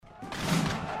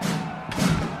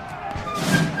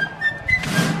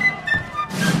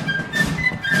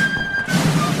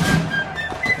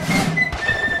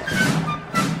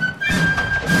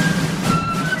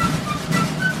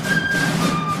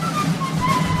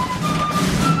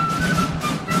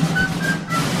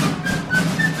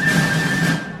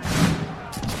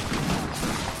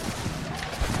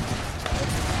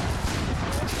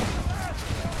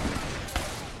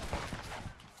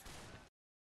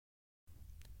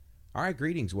All right,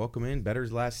 greetings. Welcome in.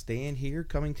 Bettor's Last Stand here,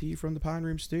 coming to you from the Pine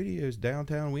Room Studios,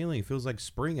 downtown Wheeling. It feels like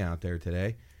spring out there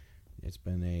today. It's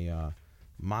been a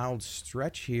mild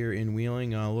stretch here in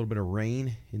Wheeling. A little bit of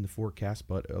rain in the forecast,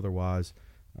 but otherwise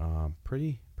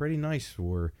pretty nice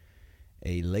for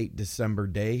a late December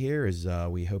day here. As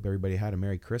we hope everybody had a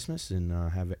Merry Christmas and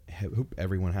hope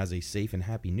everyone has a safe and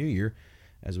happy New Year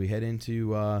as we head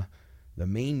into the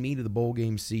main meat of the bowl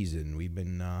game season. We've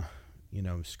been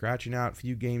scratching out a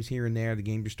few games here and there. The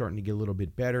games are starting to get a little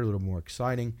bit better, a little more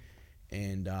exciting,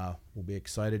 and we'll be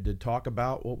excited to talk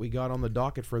about what we got on the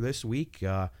docket for this week.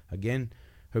 Again,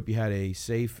 hope you had a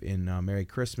safe and Merry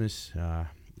Christmas,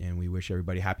 and we wish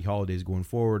everybody happy holidays going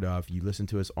forward. If you listened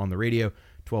to us on the radio,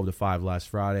 12 to 5 last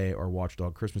Friday, our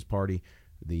Watchdog Christmas party,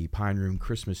 the Pine Room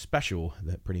Christmas special,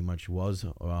 that pretty much was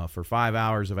for 5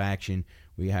 hours of action.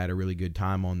 We had a really good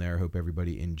time on there. Hope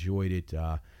everybody enjoyed it.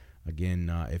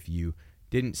 Again, if you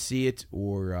didn't see it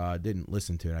or didn't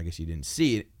listen to it, I guess you didn't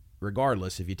see it,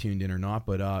 regardless if you tuned in or not.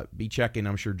 But be checking.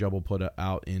 I'm sure Jub will put it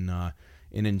out in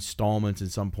installments at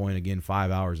some point. Again,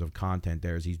 5 hours of content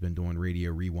there, as he's been doing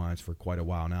radio rewinds for quite a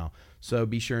while now. So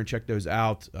be sure and check those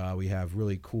out. We have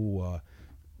really cool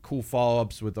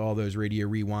follow-ups with all those radio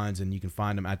rewinds, and you can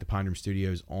find them at the Pine Room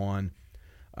Studios on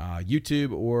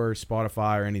YouTube or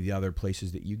Spotify or any of the other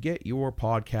places that you get your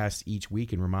podcasts each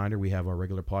week. And reminder, we have our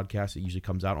regular podcast that usually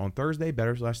comes out on Thursday.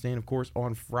 Bettor's Last Stand, of course,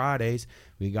 on Fridays.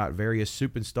 We got various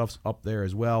soup and stuffs up there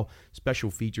as well.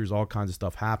 Special features, all kinds of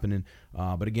stuff happening.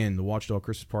 But again, the Watchdog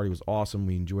Christmas party was awesome.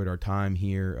 We enjoyed our time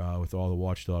here with all the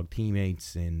Watchdog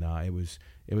teammates, and it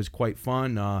was quite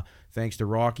fun. Thanks to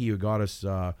Rocky, who got us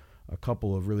a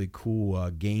couple of really cool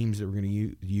games that we're going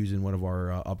to use in one of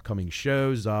our upcoming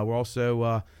shows. We're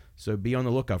also so be on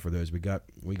the lookout for those. We got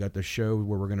the show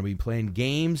where we're going to be playing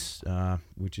games,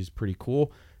 which is pretty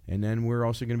cool. And then we're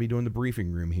also going to be doing the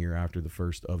briefing room here after the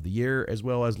first of the year, as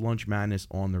well as Lunch Madness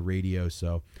on the radio.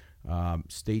 So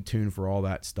stay tuned for all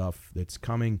that stuff that's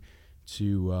coming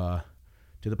to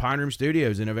the Pine Room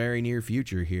Studios in a very near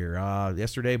future here.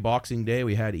 Yesterday, Boxing Day,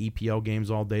 we had EPL games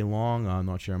all day long. I'm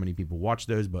not sure how many people watched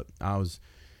those, but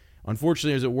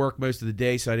unfortunately, I was at work most of the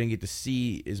day, so I didn't get to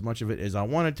see as much of it as I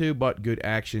wanted to, but good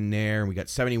action there. And we got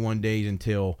 71 days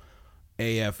until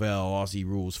AFL, Aussie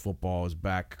Rules football, is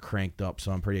back cranked up,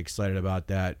 so I'm pretty excited about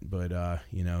that. But,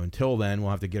 until then,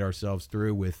 we'll have to get ourselves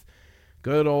through with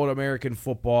good old American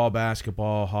football,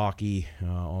 basketball, hockey,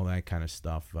 all that kind of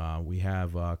stuff. We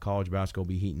have college basketball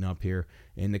be heating up here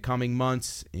in the coming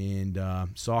months, and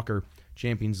soccer,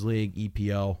 Champions League,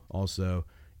 EPL also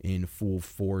in full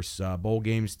force. Bowl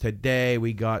games today,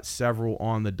 we got several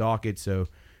on the docket, so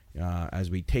as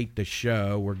we tape the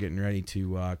show, we're getting ready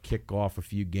to kick off a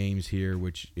few games here,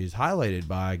 which is highlighted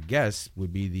by, I guess,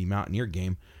 would be the Mountaineer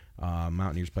game.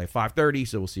 Mountaineers play 5:30,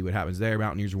 so we'll see what happens there.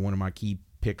 Mountaineers are one of my key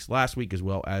picks last week, as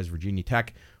well as Virginia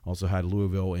Tech. Also had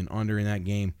Louisville in under in that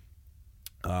game,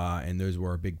 and those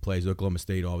were our big plays. Oklahoma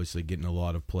State obviously getting a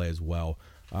lot of play as well.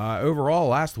 Overall,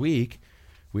 last week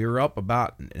we were up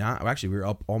we were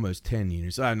up almost 10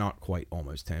 units. Not quite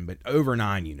almost 10, but over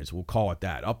 9 units. We'll call it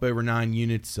that. Up over 9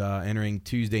 units entering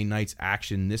Tuesday night's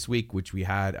action this week, which we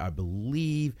had, I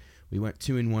believe, we went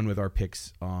 2-1 with our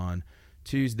picks on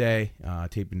Tuesday,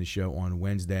 taping the show on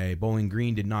Wednesday. Bowling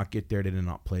Green did not get there. They did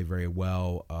not play very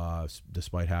well,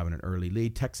 despite having an early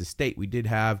lead. Texas State we did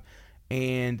have,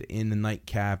 and in the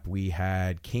nightcap we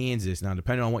had Kansas. Now,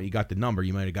 depending on what you got the number,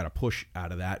 you might have got a push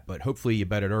out of that, but hopefully you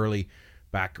bet it early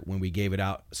back when we gave it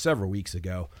out several weeks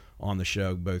ago on the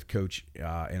show. Both Coach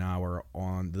and I were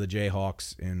on the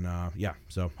Jayhawks, and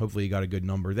so hopefully you got a good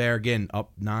number there. Again,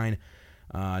 up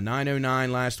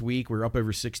 909 last week. We're up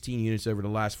over 16 units over the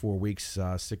last 4 weeks,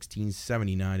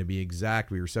 1679 to be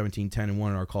exact. We were 17-10-1 in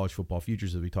our college football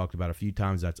futures, as we talked about a few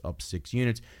times. That's up 6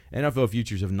 units. NFL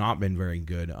futures have not been very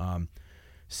good.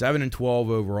 7-12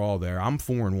 overall there. I'm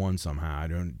 4-1 somehow.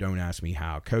 Don't ask me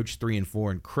how. Coach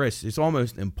 3-4, and Chris, it's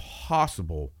almost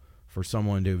impossible for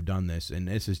someone to have done this, and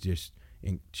this is just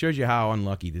it shows you how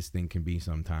unlucky this thing can be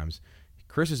sometimes.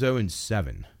 Chris is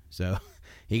 0-7, so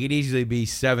he could easily be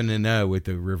 7-0 with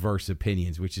the reverse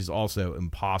opinions, which is also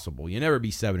impossible. You never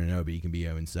be 7-0, but you can be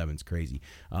 0-7. It's crazy.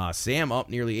 Sam up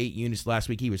nearly 8 units last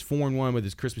week. He was 4-1 with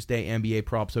his Christmas Day NBA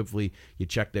props. Hopefully you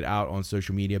checked it out on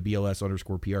social media.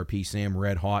 BLS_PRP. Sam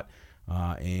red hot.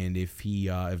 And if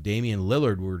Damian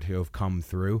Lillard were to have come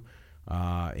through,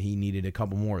 he needed a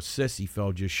couple more assists. He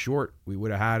fell just short. We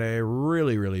would have had a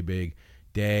really, really big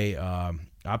day.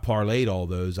 I parlayed all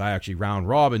those. I actually round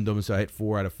robined them, so I hit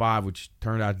 4 out of 5, which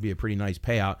turned out to be a pretty nice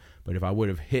payout. But if I would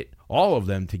have hit all of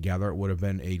them together, it would have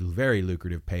been a very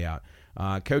lucrative payout.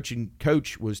 Coach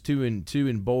was 2-2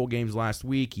 in bowl games last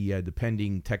week. He had the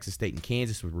pending Texas State and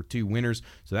Kansas, which were 2 winners,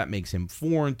 so that makes him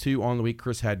 4-2 on the week.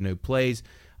 Chris had no plays.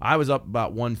 I was up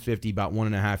about 150, about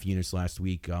 1.5 units last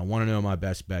week. Want to know my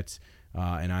best bets,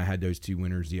 and I had those 2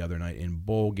 winners the other night in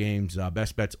bowl games.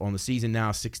 Best bets on the season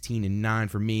now: 16-9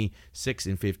 for me,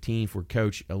 6-15 for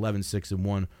Coach,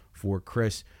 11-6-1 for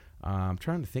Chris. I'm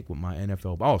trying to think what my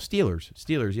NFL. Oh,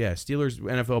 Steelers, yeah, Steelers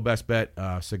NFL best bet.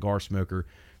 Cigar smoker,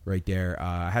 right there.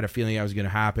 I had a feeling that was going to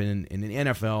happen in the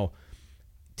NFL.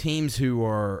 Teams who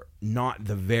are not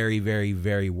the very, very,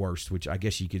 very worst, which I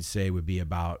guess you could say would be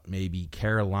about maybe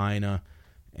Carolina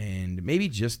and maybe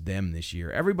just them this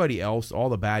year. Everybody else, all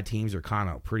the bad teams are kind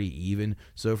of pretty even.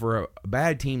 So for a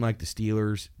bad team like the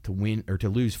Steelers to win or to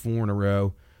lose 4 in a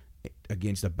row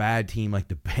against a bad team like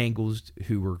the Bengals,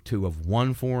 who were to have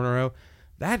won 4 in a row,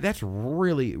 that's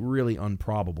really, really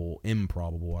improbable,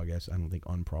 I guess. I don't think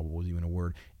improbable is even a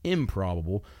word.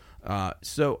 Improbable.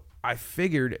 So I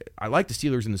figured I like the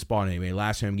Steelers in the spot anyway.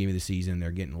 Last home game of the season,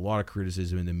 they're getting a lot of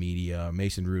criticism in the media.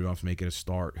 Mason Rudolph's making a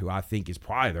start, who I think is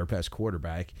probably their best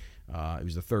quarterback. He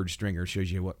was the third stringer. It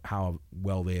shows you how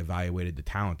well they evaluated the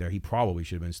talent there. He probably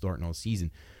should have been starting all season.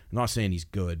 I'm not saying he's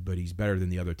good, but he's better than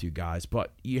the other 2 guys.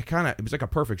 But it was like a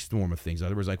perfect storm of things.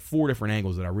 There was like 4 different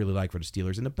angles that I really like for the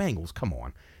Steelers. And the Bengals, come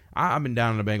on. I've been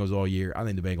down on the Bengals all year. I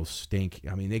think the Bengals stink.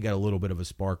 I mean, they got a little bit of a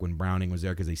spark when Browning was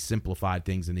there because they simplified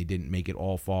things and they didn't make it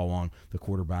all fall on the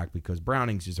quarterback because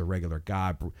Browning's just a regular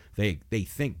guy. They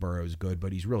think Burrow's good,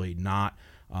 but he's really not.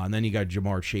 And then you got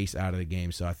Jamar Chase out of the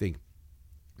game, so I think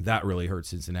that really hurt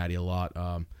Cincinnati a lot.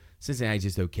 Cincinnati's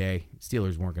just okay.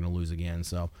 Steelers weren't going to lose again.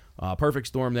 So perfect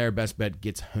storm there. Best bet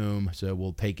gets home, so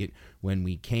we'll take it when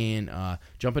we can.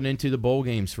 Jumping into the bowl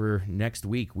games for next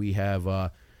week, we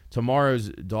have tomorrow's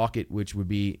docket, which would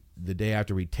be the day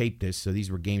after we tape this. So these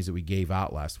were games that we gave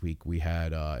out last week. We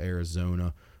had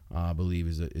Arizona, I believe,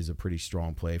 is a pretty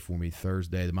strong play for me.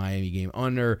 Thursday, the Miami game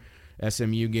under,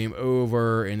 SMU game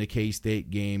over, and the K-State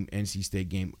game, NC State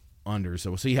game under. So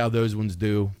we'll see how those ones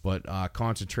do. But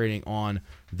concentrating on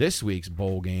this week's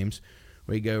bowl games,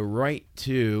 we go right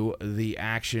to the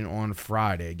action on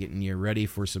Friday, getting you ready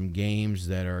for some games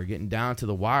that are getting down to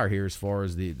the wire here as far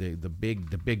as the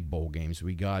big bowl games.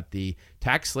 We got the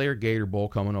Tax Slayer Gator Bowl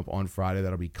coming up on Friday.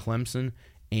 That'll be Clemson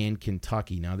and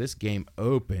Kentucky. Now this game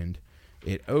opened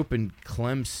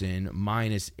Clemson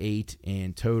 -8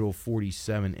 and total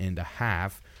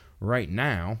 47.5. Right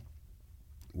now,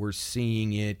 we're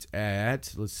seeing it at,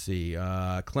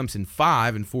 Clemson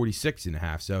 5 and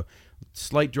 46.5. So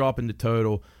slight drop in the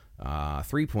total,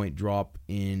 3-point drop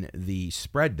in the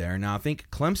spread there. Now I think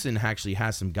Clemson actually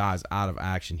has some guys out of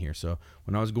action here. So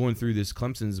when I was going through this,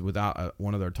 Clemson's without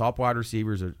one of their top wide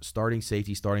receivers, a starting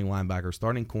safety, starting linebacker,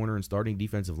 starting corner, and starting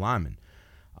defensive lineman.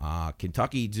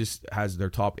 Kentucky just has their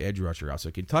top edge rusher out.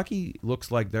 So Kentucky looks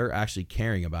like they're actually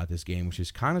caring about this game, which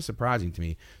is kind of surprising to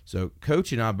me. So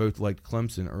Coach and I both liked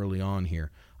Clemson early on here.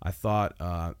 I thought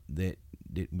that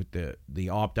with the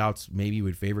opt-outs maybe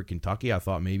would favor Kentucky. I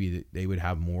thought maybe that they would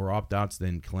have more opt-outs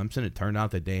than Clemson. It turned out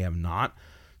that they have not.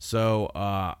 So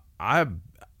I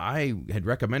had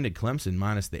recommended Clemson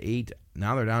 -8.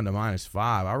 Now they're down to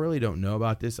 -5. I really don't know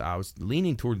about this. I was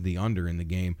leaning toward the under in the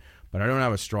game, but I don't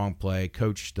have a strong play.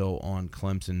 Coach still on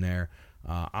Clemson there.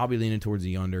 I'll be leaning towards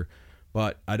the under,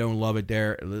 but I don't love it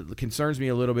there. It concerns me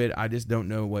a little bit. I just don't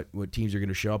know what teams are going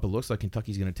to show up. It looks like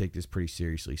Kentucky's going to take this pretty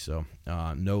seriously, so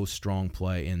no strong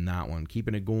play in that one.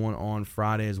 Keeping it going on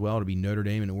Friday as well. It'll be Notre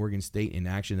Dame and Oregon State in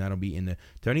action. That'll be in the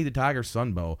Tony the Tiger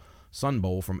Sun Bowl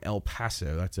from El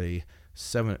Paso. That's a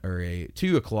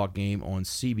 2 o'clock game on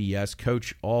CBS.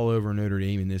 Coach all over Notre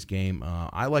Dame in this game.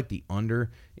 I like the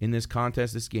under in this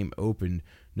contest. This game opened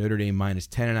Notre Dame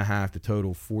 -10.5, the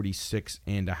total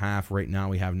 46.5. Right now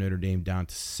we have Notre Dame down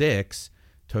to 6,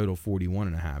 total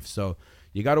 41.5. So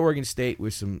you got Oregon State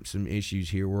with some issues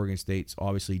here. Oregon State's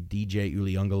obviously DJ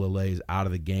Uiagalelei is out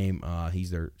of the game. He's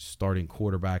their starting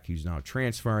quarterback who's now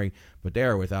transferring, but they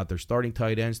are without their starting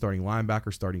tight end, starting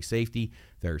linebacker, starting safety,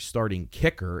 their starting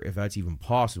kicker, if that's even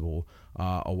possible,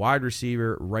 a wide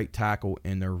receiver, right tackle,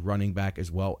 and their running back,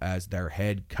 as well as their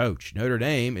head coach. Notre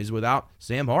Dame is without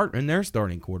Sam Hartman, their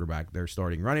starting quarterback, their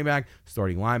starting running back,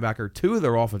 starting linebacker, 2 of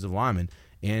their offensive linemen,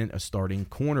 and a starting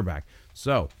cornerback.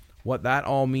 So what that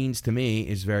all means to me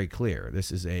is very clear.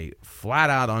 This is a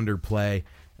flat-out underplay.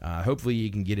 Hopefully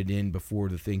you can get it in before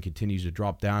the thing continues to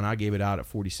drop down. I gave it out at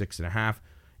 46.5,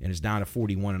 and it's down to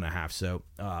 41.5. So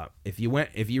if you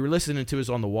were listening to us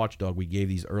on the Watchdog, we gave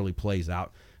these early plays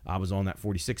out. I was on that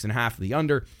 46.5 for the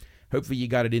under. Hopefully you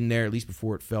got it in there at least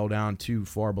before it fell down too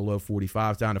far below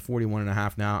 45. It's down to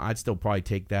 41.5 now. I'd still probably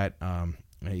take that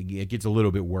It gets a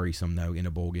little bit worrisome, though, in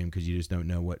a bowl game because you just don't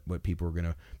know what people are going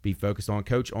to be focused on.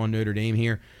 Coach on Notre Dame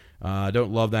here.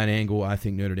 Don't love that angle. I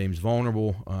think Notre Dame's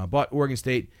vulnerable. But Oregon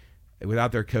State,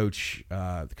 without their coach,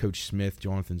 Coach Smith,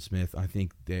 Jonathan Smith, I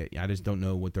think that I just don't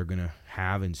know what they're going to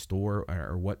have in store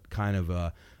or what kind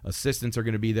of assistants are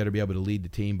going to be there to be able to lead the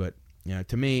team. But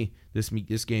to me,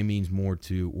 this game means more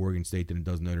to Oregon State than it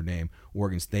does Notre Dame.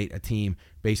 Oregon State, a team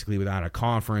basically without a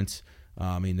conference.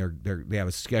 I mean, they have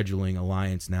a scheduling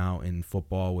alliance now in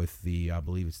football with I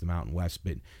believe it's the Mountain West,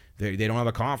 but they don't have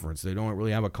a conference. They don't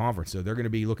really have a conference, so they're going to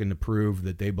be looking to prove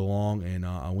that they belong, and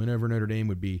a win over Notre Dame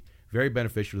would be very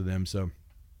beneficial to them. So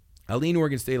I lean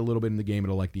Oregon State a little bit in the game,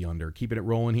 but I like the under. Keeping it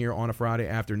rolling here on a Friday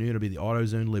afternoon. It'll be the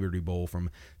AutoZone Liberty Bowl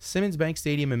from Simmons Bank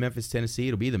Stadium in Memphis, Tennessee.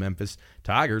 It'll be the Memphis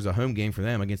Tigers, a home game for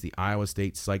them against the Iowa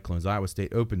State Cyclones. Iowa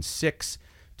State opened 6.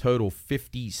 Total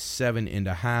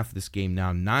 57.5. This game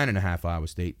now 9.5 Iowa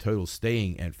State. Total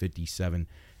staying at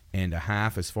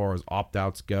 57.5 as far as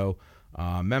opt-outs go.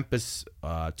 Memphis,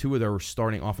 2 of their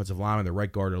starting offensive linemen, the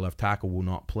right guard or left tackle, will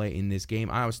not play in this game.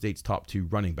 Iowa State's top 2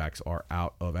 running backs are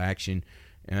out of action.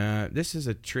 This is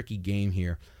a tricky game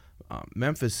here.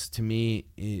 Memphis, to me,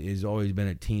 has always been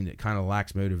a team that kind of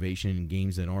lacks motivation in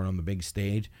games that aren't on the big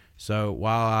stage. So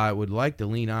while I would like to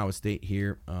lean Iowa State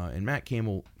here, and Matt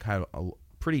Campbell had a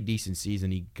pretty decent season.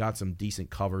 He got some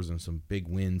decent covers and some big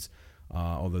wins,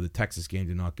 although the Texas game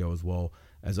did not go as well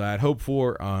as I had hoped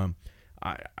for.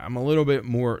 I'm a little bit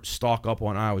more stock up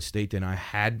on Iowa State than I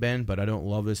had been, but I don't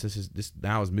love this. This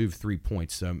now has moved 3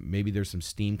 points, so maybe there's some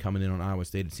steam coming in on Iowa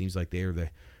State. It seems like they are the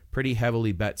pretty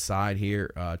heavily bet side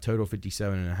here. Total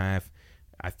 57.5.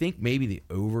 I think maybe the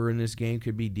over in this game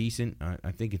could be decent.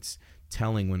 I think it's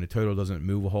telling when the total doesn't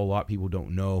move a whole lot. People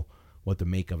don't know what to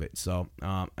make of it. So,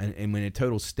 and when a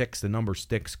total sticks, the number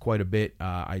sticks quite a bit.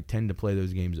 I tend to play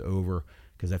those games over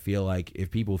because I feel like if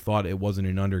people thought it wasn't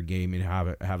an under game, it'd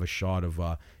have a shot of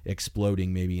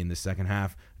exploding maybe in the second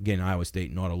half. Again, Iowa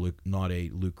State not a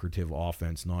lucrative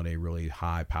offense, not a really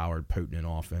high powered, potent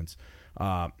offense.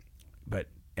 But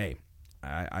hey,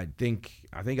 I think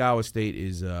Iowa State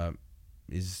is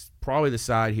probably the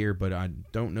side here, but I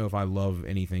don't know if I love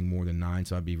anything more than 9,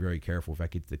 so I'd be very careful. If I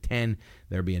get to 10,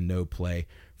 there'd be a no play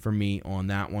for me on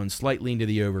that one. Slight lean to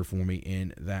the over for me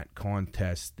in that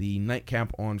contest. The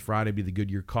nightcap on Friday will be the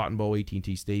Goodyear Cotton Bowl,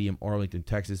 AT&T Stadium, Arlington,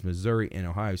 Texas, Missouri, and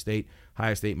Ohio State.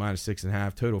 Ohio State minus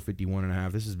 6.5, total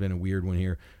 51.5. This has been a weird one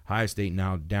here. Ohio State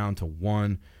now down to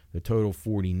 1, the total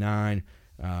 49.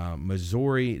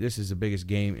 Missouri, this is the biggest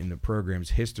game in the program's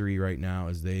history right now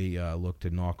as they look to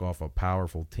knock off a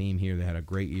powerful team here. They had a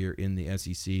great year in the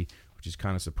SEC, which is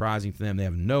kind of surprising to them. They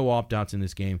have no opt-outs in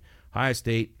this game. Ohio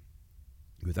State,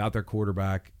 without their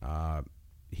quarterback,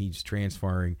 he's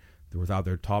transferring. Without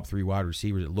their top 3 wide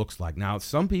receivers, it looks like. Now,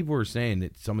 some people are saying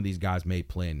that some of these guys may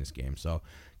play in this game, so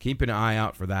keep an eye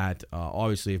out for that.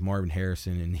 Obviously, if Marvin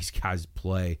Harrison and these guys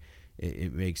play,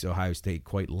 it makes Ohio State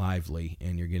quite lively,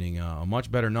 and you're getting a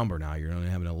much better number now. You're only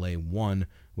having to lay 1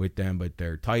 with them, but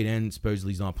their tight end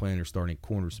supposedly is not playing. Their starting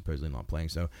corner supposedly not playing.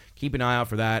 So keep an eye out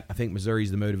for that. I think Missouri's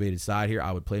the motivated side here.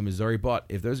 I would play Missouri, but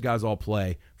if those guys all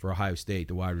play for Ohio State,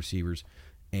 the wide receivers,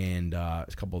 and a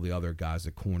couple of the other guys,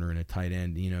 a corner and a tight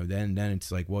end, then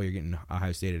it's like, well, you're getting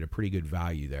Ohio State at a pretty good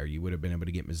value there. You would have been able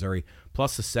to get Missouri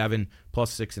plus the 7,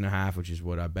 plus 6.5, which is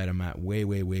what I bet them at way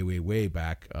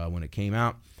back when it came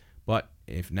out. But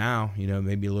if now,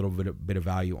 maybe a little bit of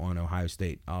value on Ohio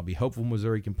State. I'll be hopeful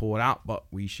Missouri can pull it out, but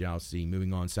we shall see.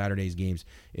 Moving on, Saturday's games,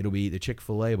 it'll be the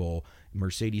Chick-fil-A Bowl,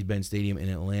 Mercedes-Benz Stadium in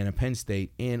Atlanta, Penn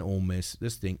State, and Ole Miss.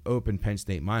 This thing open Penn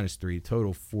State minus 3,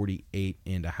 total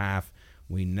 48.5.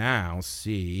 We now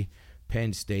see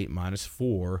Penn State minus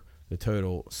 4, the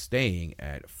total staying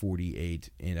at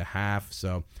 48.5.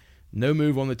 So no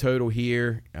move on the total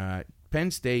here. Penn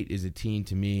State is a team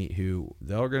to me who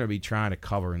they're going to be trying to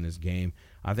cover in this game.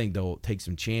 I think they'll take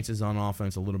some chances on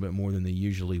offense a little bit more than they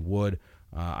usually would.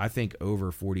 I think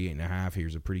over 48.5 here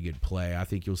is a pretty good play. I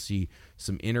think you'll see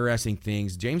some interesting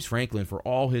things. James Franklin, for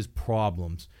all his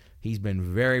problems, he's been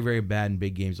very, very bad in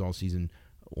big games all season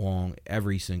long,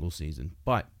 every single season.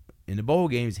 But in the bowl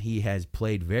games, he has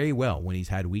played very well when he's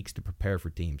had weeks to prepare for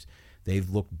teams. They've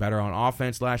looked better on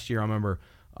offense last year. I remember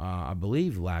I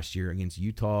believe last year against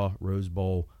Utah, Rose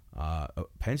Bowl,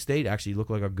 Penn State actually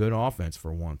looked like a good offense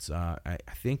for once. I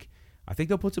think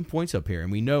they'll put some points up here,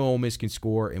 and we know Ole Miss can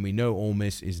score, and we know Ole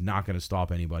Miss is not going to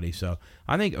stop anybody. So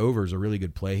I think over is a really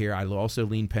good play here. I also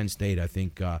lean Penn State. I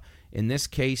think in this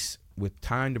case, with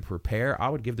time to prepare, I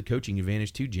would give the coaching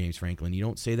advantage to James Franklin. You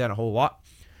don't say that a whole lot,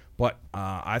 but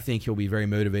I think he'll be very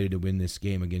motivated to win this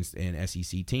game against an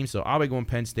SEC team. So I'll be going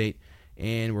Penn State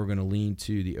and we're going to lean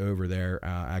to the over there.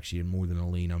 Actually, more than a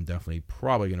lean, I'm definitely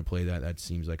probably going to play that. That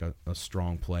seems like a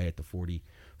strong play at the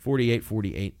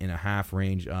 48 and a half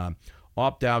range.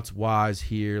 Opt-outs wise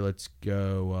here, let's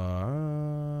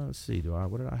go. Let's see,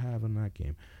 what did I have in that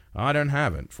game? I don't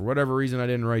have it. For whatever reason, I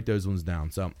didn't write those ones down.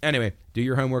 So anyway, do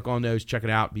your homework on those. Check it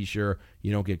out. Be sure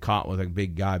you don't get caught with a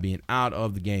big guy being out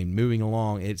of the game. Moving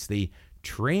along, it's the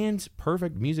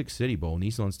Trans-Perfect Music City Bowl,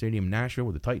 Nissan Stadium, Nashville,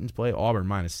 where the Titans play Auburn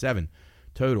 -7.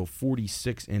 Total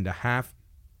 46.5.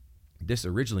 This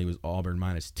originally was Auburn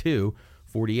 -2,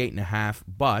 48.5.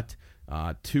 But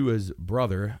Tua's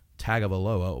brother,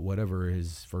 Tagovailoa, whatever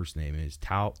his first name is,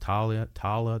 Tala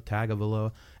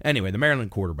Tagovailoa. Anyway, the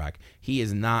Maryland quarterback, he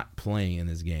is not playing in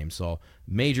this game. So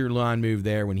major line move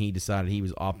there when he decided he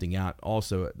was opting out.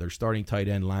 Also, their starting tight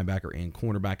end, linebacker, and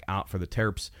cornerback out for the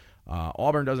Terps.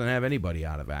 Auburn doesn't have anybody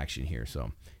out of action here,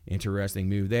 so interesting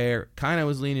move there. Kind of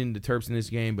was leaning to Terps in this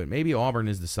game, but maybe Auburn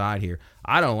is the side here.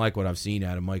 I don't like what I've seen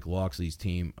out of Mike Locksley's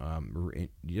team.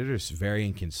 They're just very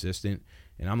inconsistent,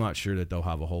 and I'm not sure that they'll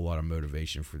have a whole lot of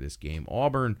motivation for this game.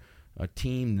 Auburn, a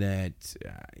team that,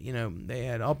 they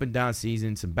had up and down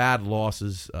seasons, some bad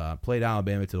losses, played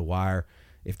Alabama to the wire.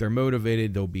 If they're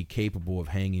motivated, they'll be capable of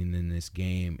hanging in this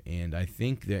game, and I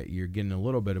think that you're getting a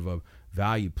little bit of a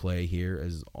value play here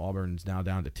as Auburn's now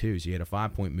down to 2. So you had a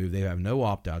 5-point move. They have no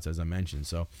opt-outs, as I mentioned.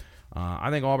 So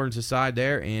I think Auburn's the side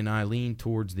there, and I lean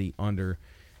towards the under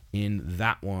in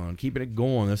that one. Keeping it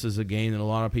going, this is a game that a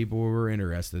lot of people were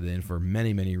interested in for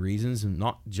many, many reasons, and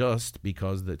not just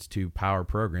because it's two power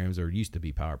programs, or used to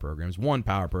be power programs. One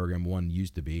power program, one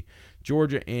used to be.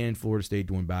 Georgia and Florida State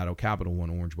doing battle. Capital One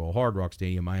Orange Bowl, Hard Rock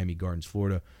Stadium, Miami Gardens,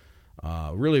 Florida.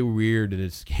 Really weird that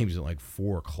this game's at like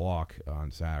 4 o'clock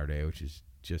on Saturday, which is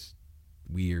just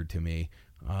weird to me.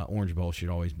 Orange Bowl should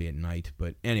always be at night.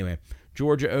 But anyway,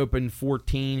 Georgia opened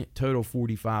 14, total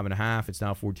 45.5. It's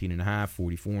now 14.5,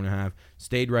 44.5.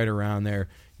 Stayed right around there.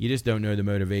 You just don't know the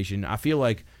motivation. I feel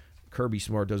like Kirby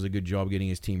Smart does a good job getting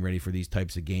his team ready for these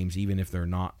types of games, even if they're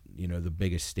not, the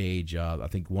biggest stage. I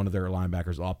think one of their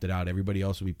linebackers opted out. Everybody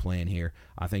else will be playing here.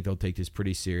 I think they'll take this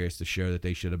pretty serious to show that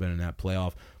they should have been in that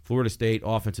playoff. Florida State,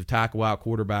 offensive tackle out,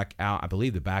 quarterback out. I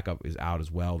believe the backup is out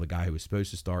as well, the guy who was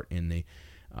supposed to start in the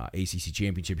ACC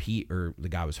championship. The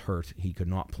guy was hurt. He could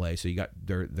not play. So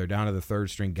they're down to the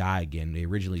third-string guy again. They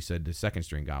originally said the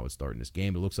second-string guy would start in this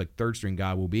game, but it looks like third-string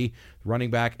guy will be. The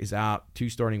running back is out. 2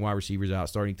 starting wide receivers out.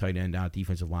 Starting tight end out.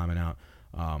 Defensive lineman out.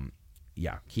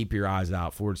 Keep your eyes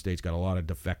out. Florida State's got a lot of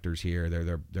defectors here.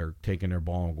 They're taking their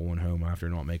ball and going home after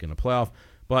not making the playoff.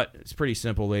 But it's pretty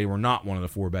simple. They were not one of the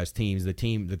 4 best teams. The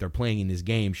team that they're playing in this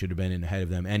game should have been in ahead of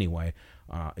them anyway.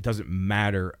 It doesn't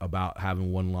matter about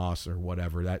having one loss or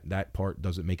whatever. That part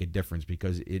doesn't make a difference,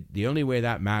 because the only way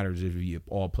that matters is if you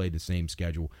all played the same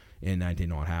schedule, and that did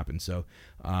not happen. So,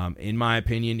 in my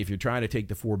opinion, if you're trying to take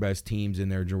the 4 best teams in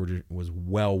there, Georgia was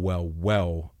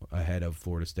well ahead of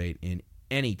Florida State in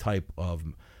any type of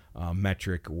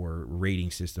metric or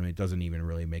rating system. It doesn't even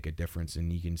really make a difference,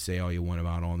 and you can say all you want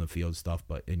about on the field stuff,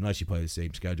 but unless you play the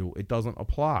same schedule, it doesn't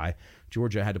apply.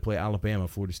 Georgia had to play Alabama.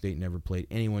 Florida State never played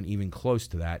anyone even close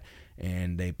to that,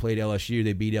 and they played LSU.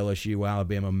 They beat LSU.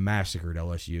 Alabama massacred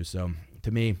LSU. So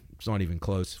to me, it's not even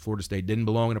close. Florida State didn't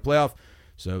belong in a playoff,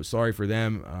 so sorry for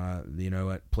them.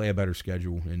 Play a better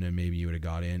schedule, and then maybe you would have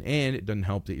got in, and it doesn't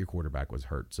help that your quarterback was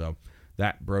hurt. So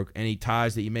that broke any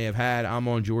ties that you may have had. I'm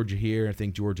on Georgia here. I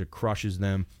think Georgia crushes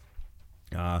them.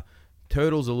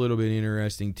 Total's a little bit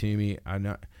interesting to me. I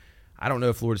don't know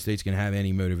if Florida State's going to have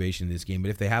any motivation in this game,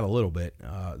 but if they have a little bit,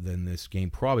 then this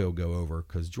game probably will go over,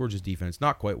 because Georgia's defense,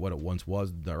 not quite what it once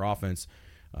was. Their offense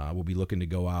will be looking to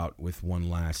go out with one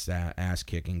last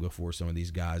ass-kicking before some of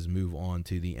these guys move on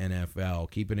to the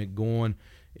NFL. Keeping it going,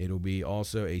 it'll be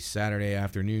also a Saturday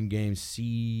afternoon game,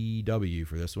 CW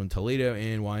for this one. Toledo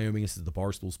and Wyoming. This is the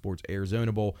Barstool Sports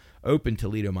Arizona Bowl. Open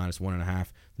Toledo -1.5.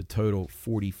 The total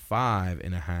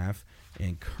 45.5.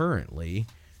 And currently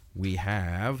we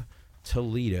have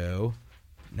Toledo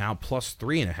now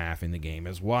 +3.5 in the game,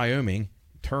 as Wyoming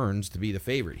turns to be the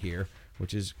favorite here,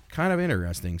 which is kind of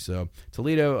interesting. So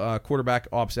Toledo quarterback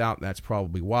opts out. That's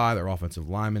probably why. Their offensive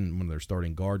lineman, one of their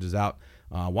starting guards, is out.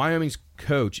 Wyoming's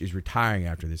coach is retiring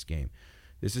after this game.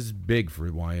 This is big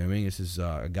for Wyoming. This is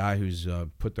a guy who's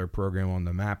put their program on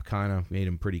the map, kind of made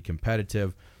them pretty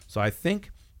competitive. So I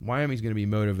think Wyoming's going to be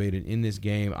motivated in this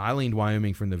game. I leaned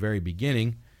Wyoming from the very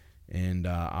beginning, and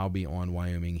I'll be on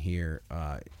Wyoming here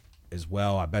as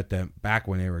well. I bet them back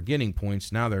when they were getting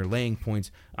points. Now they're laying points.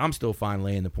 I'm still fine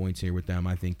laying the points here with them.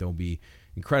 I think they'll be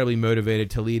incredibly motivated.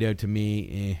 Toledo, to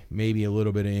me, maybe a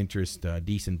little bit of interest.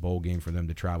 Decent bowl game for them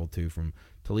to travel to from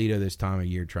Toledo this time of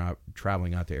year,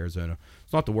 traveling out to Arizona.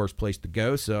 It's not the worst place to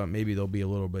go, so maybe they'll be a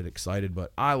little bit excited.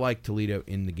 But I like Toledo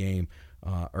in the game.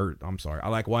 I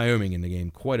like Wyoming in the game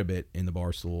quite a bit in the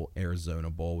Barstool Arizona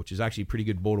Bowl, which is actually a pretty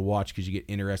good bowl to watch because you get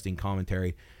interesting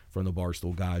commentary from the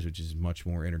Barstool guys, which is much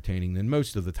more entertaining than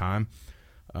most of the time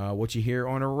what you hear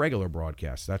on a regular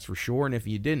broadcast. That's for sure. And if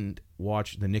you didn't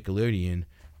watch the Nickelodeon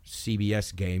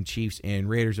CBS game, Chiefs and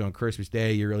Raiders on Christmas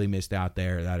Day, you really missed out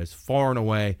there. That is far and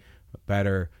away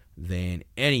better than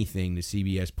anything the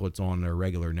CBS puts on their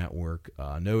regular network.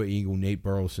 Noah Eagle, Nate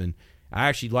Burleson. I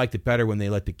actually liked it better when they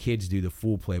let the kids do the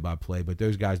full play-by-play, but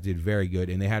those guys did very good.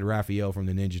 And they had Raphael from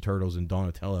the Ninja Turtles and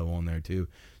Donatello on there too.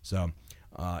 So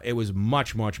it was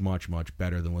much, much, much, much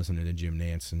better than listening to Jim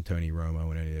Nantz and Tony Romo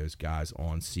and any of those guys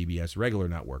on CBS regular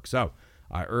network. So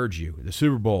I urge you, the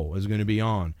Super Bowl is going to be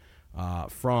on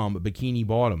from Bikini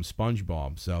Bottom,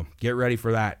 SpongeBob. So get ready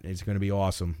for that. It's going to be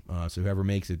awesome. So whoever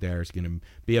makes it there, it's going to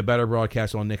be a better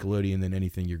broadcast on Nickelodeon than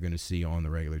anything you're going to see on the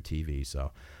regular TV.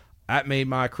 So that made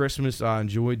my Christmas. I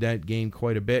enjoyed that game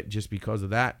quite a bit just because of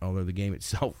that, although the game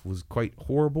itself was quite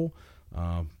horrible.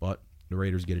 But the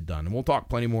Raiders get it done. And we'll talk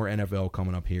plenty more NFL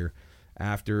coming up here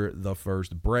after the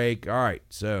first break. All right,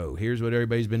 so here's what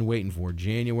everybody's been waiting for.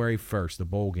 January 1st, the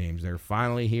bowl games. They're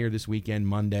finally here this weekend,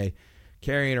 Monday.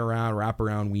 Carrying around,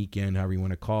 wraparound weekend, however you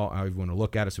want to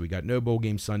look at it. So we got no bowl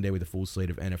game Sunday with a full slate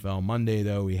of NFL. Monday,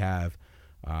 though, we have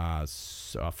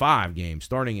 5 games,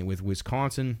 starting with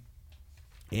Wisconsin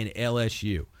and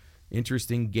LSU.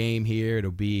 Interesting game here.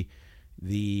 It'll be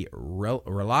the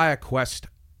ReliaQuest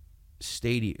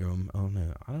Stadium. Oh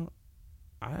no,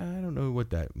 I don't know what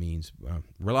that means.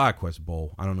 ReliaQuest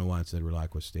Bowl. I don't know why it said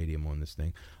ReliaQuest Stadium on this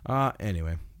thing.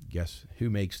 Anyway, guess who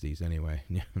makes these anyway?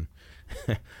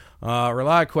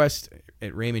 ReliaQuest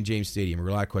at Raymond James Stadium.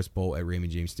 ReliaQuest Bowl at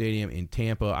Raymond James Stadium in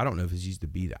Tampa. I don't know if this used to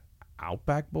be the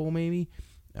Outback Bowl, maybe.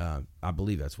 I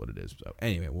believe that's what it is. So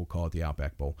anyway, we'll call it the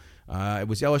Outback Bowl. It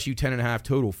was LSU 10.5,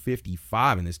 total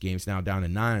 55 in this game. It's now down to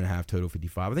 9.5, total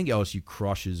 55. I think LSU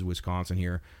crushes Wisconsin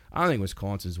here. I think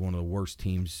Wisconsin is one of the worst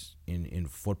teams in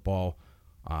football.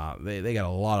 They got a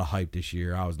lot of hype this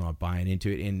year. I was not buying into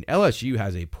it. And LSU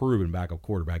has a proven backup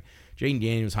quarterback. Jaden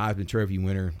Daniels, Heisman Trophy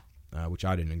winner, which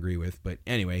I didn't agree with. But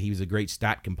anyway, he was a great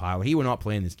stat compiler. He will not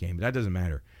play in this game, but that doesn't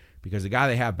matter, because the guy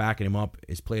they have backing him up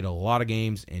has played a lot of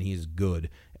games, and he is good.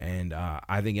 And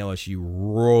I think LSU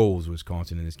rolls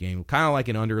Wisconsin in this game. Kind of like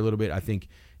an under a little bit. I think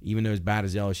even though as bad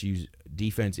as LSU's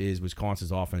defense is,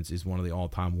 Wisconsin's offense is one of the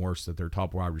all-time worst, that their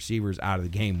top wide receivers out of the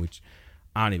game, which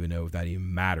I don't even know if that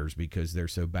even matters because they're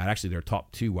so bad. Actually, their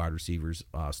top 2 wide receivers,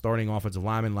 starting offensive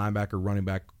lineman, linebacker, running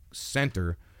back,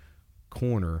 center,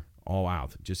 corner, all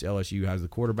out. Just LSU has the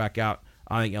quarterback out.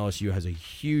 I think LSU has a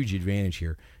huge advantage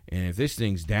here. And if this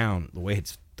thing's down the way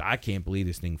I can't believe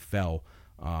this thing fell.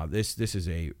 This is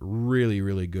a really,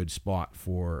 really good spot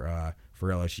for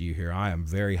LSU here. I am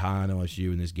very high on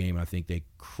LSU in this game. I think they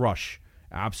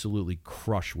absolutely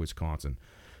crush Wisconsin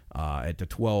at the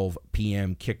 12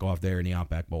 p.m. kickoff there in the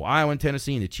Outback Bowl. Iowa and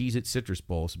Tennessee in the Cheez-It Citrus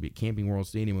Bowl. This will be at Camping World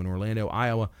Stadium in Orlando,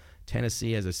 Iowa.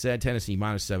 Tennessee, as I said, Tennessee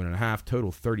minus 7.5,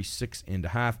 total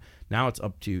 36.5. Now it's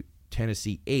up to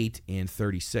Tennessee 8 and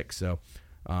 36. So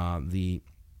the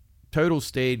total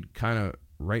stayed kind of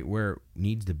right where it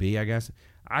needs to be, I guess.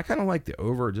 I kind of like the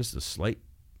over just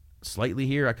slightly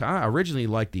here. I kind of originally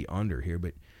liked the under here,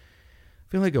 but I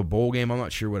feel like a bowl game. I'm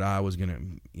not sure what I was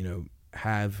going to,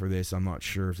 have for this. I'm not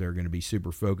sure if they're going to be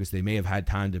super focused. They may have had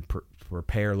time to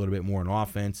prepare a little bit more on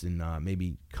offense and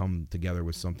maybe come together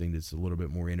with something that's a little bit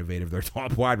more innovative. Their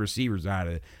top wide receivers out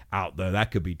though.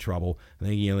 That could be trouble. I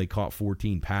think he only caught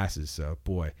 14 passes. So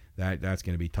boy, that's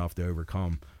going to be tough to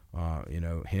overcome.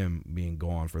 Him being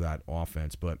gone for that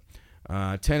offense. But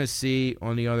Tennessee,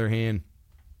 on the other hand,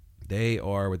 they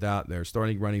are without their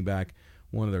starting running back,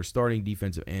 one of their starting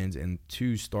defensive ends, and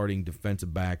 2 starting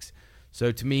defensive backs. So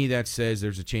to me, that says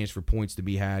there's a chance for points to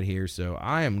be had here. So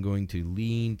I am going to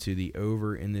lean to the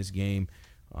over in this game.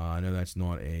 I know that's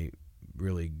not a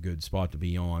really good spot to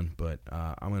be on, but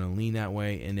I'm going to lean that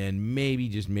way. And then maybe,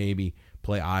 just maybe,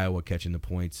 play Iowa catching the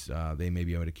points. They may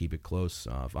be able to keep it close.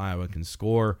 If Iowa can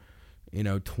score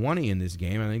 20 in this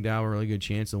game, I think they have a really good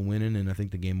chance of winning, and I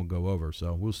think the game will go over.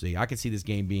 So we'll see. I could see this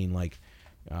game being like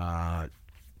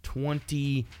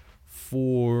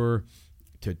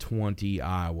 24-20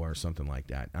 Iowa or something like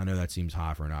that. I know that seems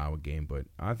high for an Iowa game, but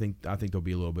I think there'll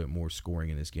be a little bit more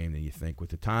scoring in this game than you think with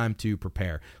the time to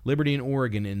prepare. Liberty and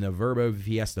Oregon in the Verbo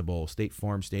Fiesta Bowl, State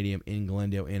Farm Stadium in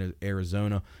Glendale,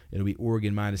 Arizona. It'll be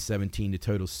Oregon minus 17 to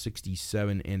total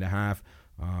 67.5.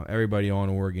 Everybody on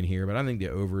Oregon here, but I think the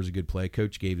over is a good play.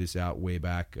 Coach gave this out way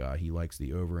back. He likes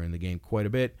the over in the game quite a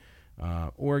bit.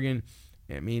 Oregon,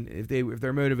 I mean, if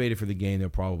they're motivated for the game, they'll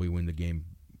probably win the game,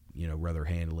 rather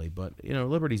handily. But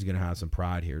Liberty's going to have some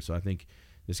pride here, so I think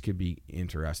this could be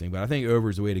interesting. But I think over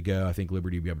is the way to go. I think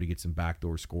Liberty will be able to get some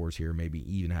backdoor scores here, maybe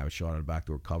even have a shot at a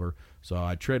backdoor cover. So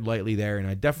I tread lightly there, and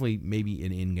I definitely maybe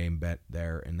an in-game bet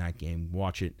there in that game.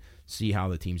 Watch it, see how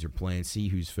the teams are playing, see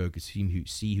who's focused,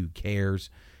 see who cares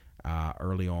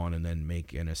early on, and then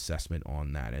make an assessment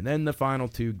on that. And then the final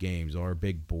two games are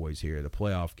big boys here, the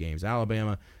playoff games.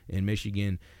 Alabama and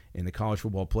Michigan in the college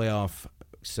football playoff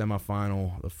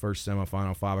semifinal, the first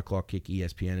semifinal, 5 o'clock kick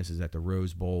ESPN. This is at the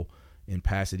Rose Bowl in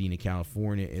Pasadena,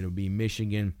 California. It'll be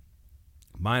Michigan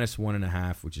minus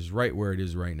 1.5, which is right where it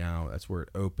is right now. That's where it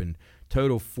opened.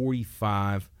 Total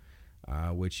 45,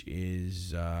 which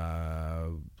is a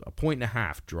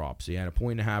 1.5 drop. So you had a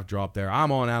 1.5 drop there.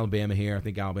 I'm on Alabama here. I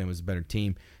think Alabama's a better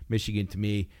team. Michigan, to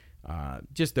me,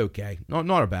 just okay.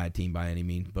 Not a bad team by any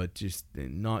means, but just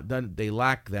they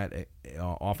lack that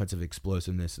offensive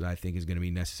explosiveness that I think is going to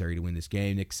be necessary to win this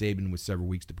game. Nick Saban with several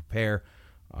weeks to prepare.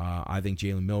 I think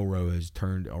Jalen Milroe has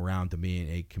turned around to being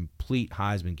a complete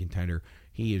Heisman contender.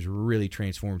 He has really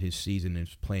transformed his season and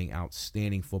is playing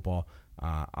outstanding football.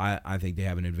 I think they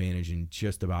have an advantage in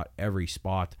just about every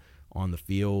spot on the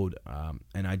field,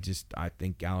 and I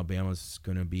think Alabama's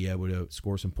going to be able to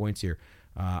score some points here.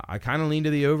 I kind of lean to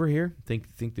the over here.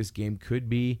 Think this game could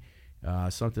be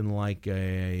something like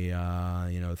a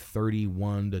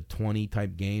 31-20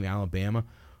 type game, Alabama.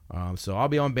 So I'll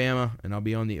be on Bama, and I'll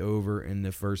be on the over in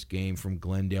the first game from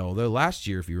Glendale. Although last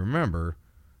year, if you remember,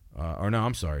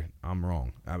 I'm sorry, I'm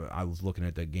wrong. I was looking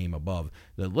at that game above.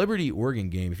 The Liberty-Oregon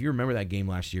game, if you remember that game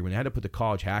last year, when they had to put the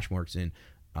college hash marks in,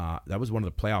 that was one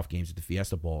of the playoff games at the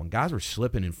Fiesta Bowl, and guys were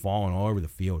slipping and falling all over the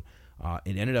field.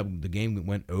 It ended up, the game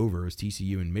went over. It was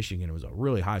TCU and Michigan. It was a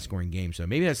really high-scoring game, so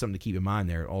maybe that's something to keep in mind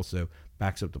there. It also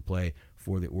backs up the play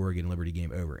for the Oregon-Liberty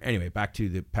game over. Anyway, back to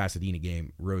the Pasadena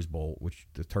game, Rose Bowl, which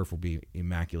the turf will be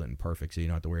immaculate and perfect, so you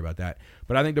don't have to worry about that.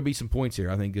 But I think there'll be some points here.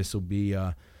 I think this will be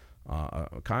kind of, I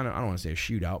don't want to say a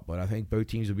shootout, but I think both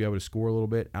teams will be able to score a little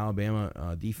bit.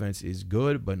 Alabama defense is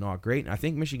good, but not great. And I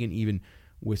think Michigan, even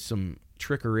with some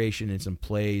trickeration and some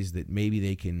plays that maybe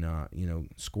they can,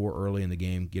 score early in the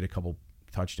game, get a couple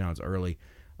touchdowns early,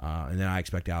 and then I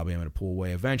expect Alabama to pull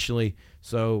away eventually.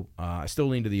 So I still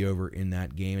lean to the over in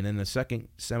that game. And then the second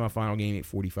semifinal game,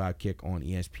 8:45 kick on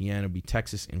ESPN, will be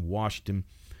Texas and Washington.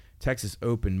 Texas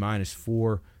opened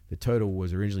 -4. The total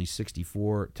was originally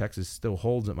 64. Texas still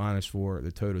holds at -4.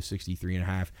 The total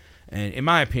 63.5. And in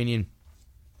my opinion,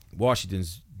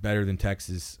 Washington's better than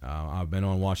Texas. I've been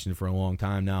on Washington for a long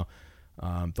time now.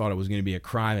 Thought it was going to be a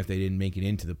crime if they didn't make it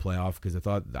into the playoff, because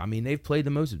they've played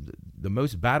the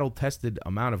most battle-tested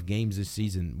amount of games this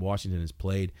season Washington has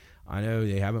played. I know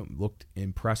they haven't looked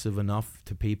impressive enough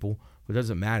to people, but it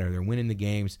doesn't matter. They're winning the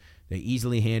games. They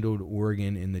easily handled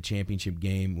Oregon in the championship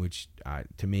game, which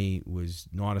to me was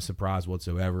not a surprise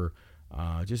whatsoever.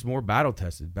 Just more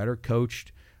battle-tested, better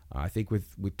coached. I think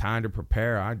with time to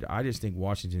prepare, I just think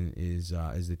Washington is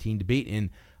the team to beat,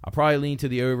 and I'll probably lean to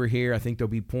the over here. I think there'll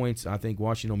be points. I think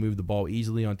Washington will move the ball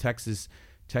easily on Texas.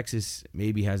 Texas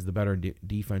maybe has the better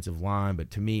defensive line, but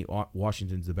to me,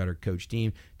 Washington's the better coach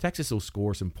team. Texas will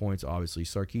score some points, obviously.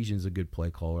 Sarkisian's a good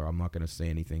play caller. I'm not going to say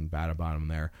anything bad about him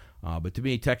there. But to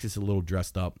me, Texas is a little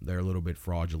dressed up. They're a little bit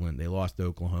fraudulent. They lost to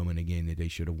Oklahoma in a game that they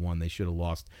should have won. They should have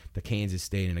lost to Kansas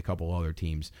State and a couple other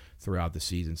teams throughout the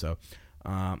season. So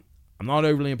I'm not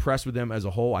overly impressed with them as a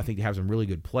whole. I think they have some really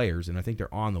good players, and I think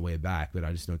they're on the way back, but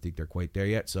I just don't think they're quite there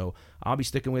yet. So I'll be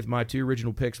sticking with my two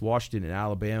original picks, Washington and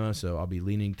Alabama, so I'll be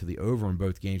leaning to the over in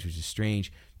both games, which is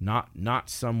strange.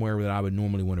 Not somewhere that I would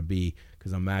normally want to be,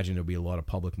 because I imagine there'll be a lot of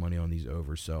public money on these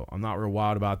overs. So I'm not real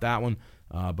wild about that one,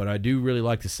 but I do really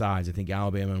like the sides. I think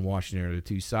Alabama and Washington are the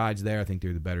two sides there. I think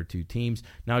they're the better two teams.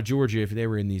 Now, Georgia, if they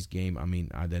were in these games,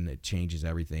 then it changes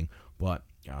everything. But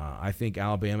I think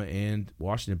Alabama and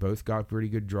Washington both got pretty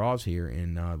good draws here,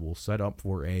 and we'll set up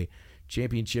for a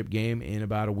championship game in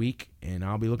about a week, and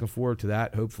I'll be looking forward to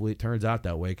that. Hopefully it turns out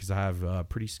that way, because I have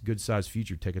pretty good-sized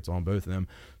future tickets on both of them.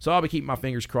 So I'll be keeping my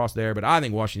fingers crossed there, but I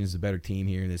think Washington's the better team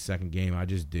here in this second game. I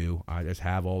just do. I just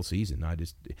have all season.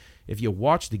 If you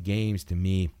watch the games, to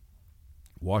me,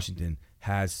 Washington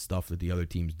has stuff that the other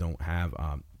teams don't have,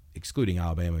 excluding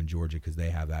Alabama and Georgia, because they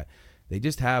have that they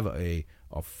just have a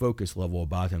focus level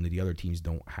about them that the other teams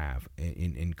don't have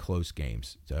in close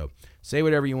games. So say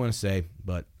whatever you want to say,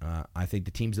 but I think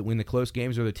the teams that win the close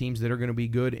games are the teams that are going to be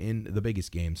good in the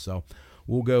biggest games. So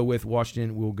we'll go with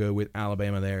Washington. We'll go with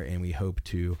Alabama there, and we hope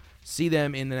to see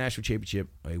them in the national championship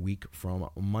a week from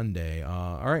Monday.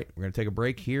 All right, we're going to take a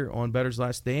break here on Bettor's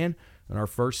Last Stand. In our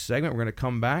first segment, we're going to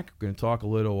come back. We're going to talk a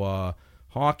little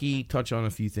hockey, touch on a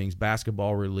few things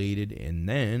basketball related, and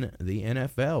then the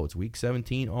NFL. It's week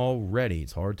 17 already.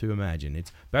 It's hard to imagine.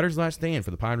 It's Bettor's Last Stand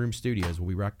for the Pine Room Studios. We'll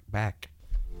be right back.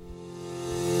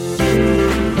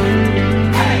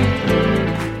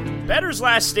 Bettor's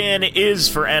Last Stand is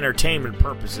for entertainment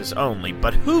purposes only,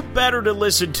 but who better to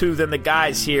listen to than the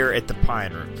guys here at the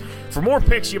Pine Room? For more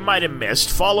picks you might have missed,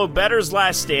 follow Bettor's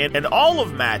Last Stand and all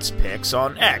of Matt's picks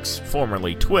on X,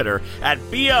 formerly Twitter, at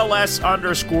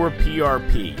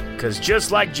BLS_PRP. Because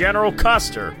just like General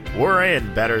Custer, we're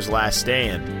in Bettor's Last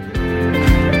Stand.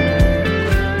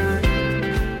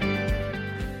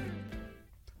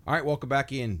 All right, welcome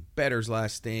back in Bettor's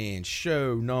Last Stand,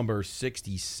 show number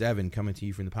 67, coming to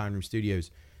you from the Pine Room Studios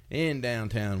in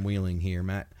downtown Wheeling here.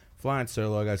 Matt, flying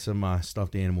solo. I got some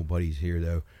stuffed animal buddies here,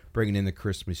 though, bringing in the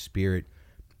Christmas spirit.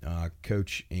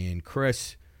 Coach and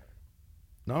Chris,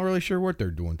 not really sure what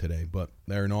they're doing today, but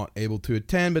they're not able to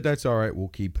attend, but that's all right. We'll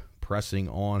keep pressing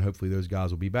on. Hopefully those guys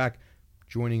will be back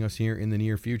joining us here in the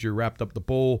near future. Wrapped up the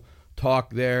bowl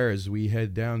talk there as we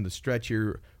head down the stretch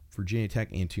here. Virginia Tech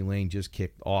and Tulane just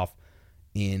kicked off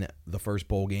in the first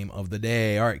bowl game of the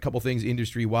day. All right, a couple things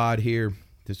industry-wide here.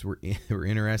 This were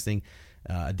interesting.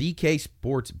 DK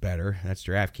Sports Bettor, that's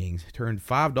DraftKings, turned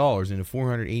 $5 into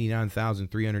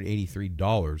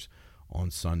 $489,383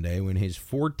 on Sunday when his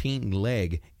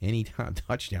 14-leg anytime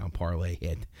touchdown parlay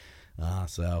hit.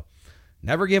 So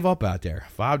never give up out there.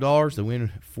 $5 to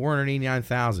win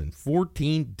 $489,000.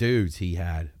 14 dudes he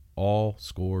had all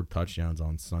scored touchdowns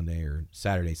on Sunday or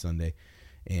Saturday, Sunday,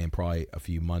 and probably a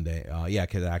few Monday.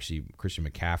 Because actually Christian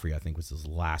McCaffrey, I think, was his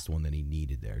last one that he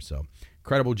needed there. So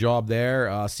incredible job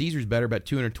there. Caesars Bettor bet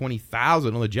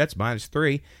 $220,000 on the Jets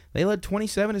 -3. They led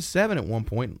 27-7 at one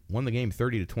point, won the game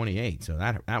 30-28. So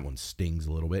that one stings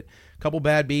a little bit. Couple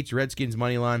bad beats. Redskins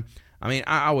money line. I mean,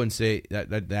 I wouldn't say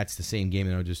that's the same game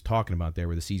that I was just talking about there,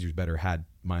 where the Caesars Bettor had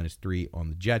 -3 on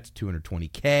the Jets,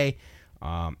 $220K.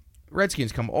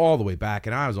 Redskins come all the way back,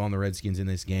 and I was on the Redskins in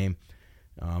this game.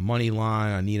 Money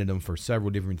line, I needed them for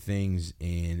several different things,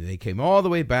 and they came all the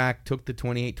way back, took the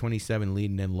 28-27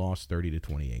 lead, and then lost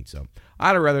 30-28. So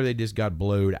I'd rather they just got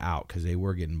blowed out, because they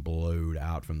were getting blowed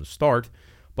out from the start.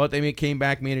 But they came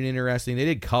back, made it interesting. They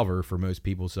did cover for most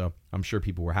people, so I'm sure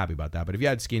people were happy about that. But if you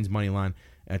had Skins money line,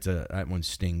 that one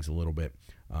stings a little bit.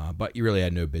 But you really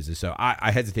had no business. So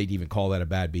I hesitate to even call that a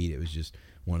bad beat. It was just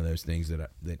one of those things that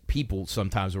people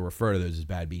sometimes will refer to those as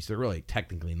bad beats. They're really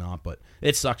technically not, but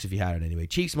it sucks if you had it anyway.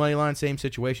 Chiefs money line, same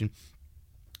situation.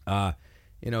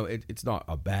 It's not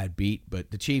a bad beat, but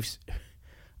the Chiefs,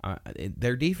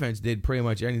 their defense did pretty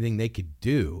much anything they could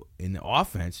do. And the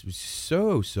offense was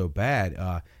so bad.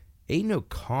 Aiden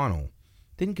O'Connell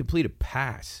didn't complete a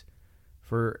pass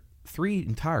for 3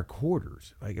 entire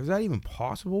quarters. Like, is that even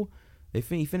possible? He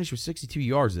finished with 62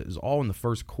 yards. It was all in the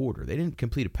first quarter. They didn't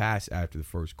complete a pass after the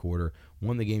first quarter.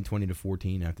 Won the game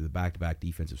 20-14 after the back-to-back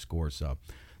defensive scores. So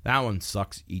that one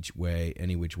sucks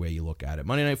any which way you look at it.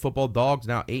 Monday Night Football, Dogs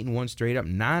now 8-1 straight up,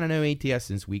 9-0 ATS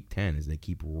since Week 10 as they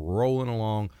keep rolling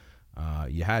along.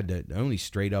 You had the only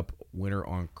straight up winner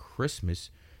on Christmas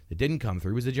that didn't come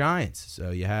through was the Giants.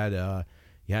 So you had the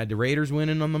Raiders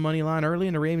winning on the money line early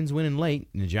and the Ravens winning late.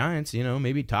 And the Giants,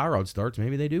 maybe Tyrod starts,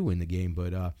 maybe they do win the game,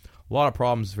 but a lot of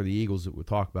problems for the Eagles that we'll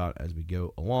talk about as we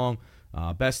go along.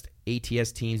 Best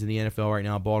ATS teams in the NFL right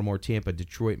now: Baltimore, Tampa,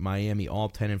 Detroit, Miami, all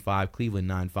 10-5. Cleveland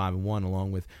 9-5-1,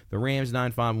 along with the Rams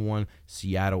 9-5-1.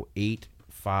 Seattle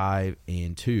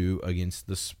 8-5-2 against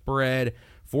the spread.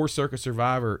 4 Circa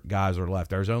Survivor guys are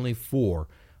left. There's only 4,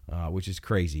 which is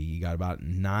crazy. You got about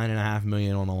 $9.5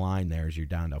 million on the line there as you're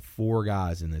down to 4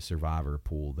 guys in the Survivor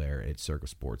pool there at Circa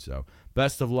Sports. So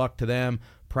best of luck to them.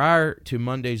 Prior to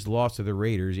Monday's loss to the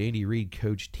Raiders, Andy Reid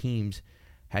coached teams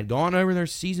had gone over their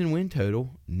season win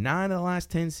total 9 of the last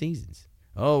 10 seasons.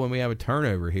 Oh, and we have a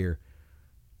turnover here.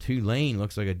 Tulane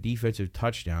looks like a defensive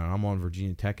touchdown. I'm on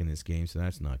Virginia Tech in this game, so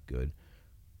that's not good.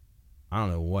 I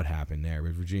don't know what happened there,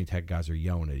 but Virginia Tech guys are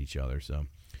yelling at each other. So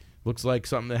looks like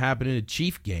something that happened in a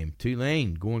Chief game.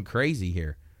 Tulane going crazy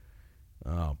here.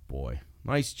 Oh, boy.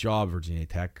 Nice job, Virginia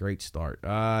Tech. Great start.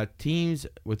 Teams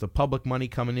with the public money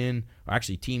coming in, or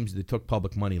actually teams that took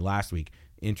public money last week.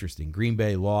 Interesting. Green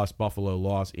Bay lost, Buffalo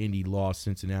lost, Indy lost,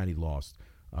 Cincinnati lost.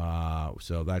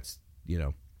 So that's,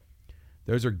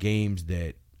 those are games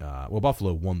that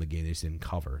Buffalo won the game. They just didn't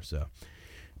cover. So,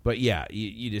 but yeah,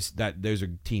 you just those are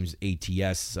teams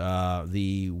ATS.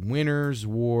 The winners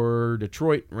were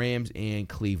Detroit, Rams, and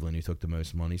Cleveland, who took the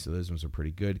most money. So those ones are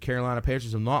pretty good. Carolina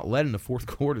Panthers have not led in the fourth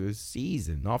quarter of the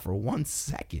season, not for 1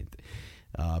 second.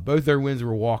 Both their wins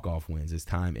were walk-off wins as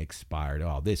time expired.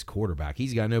 Oh, this quarterback,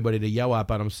 he's got nobody to yell at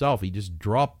but himself. He just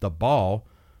dropped the ball.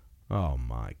 Oh,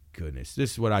 my goodness.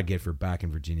 This is what I get for back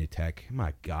in Virginia Tech.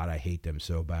 My God, I hate them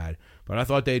so bad. But I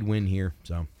thought they'd win here.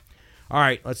 So, all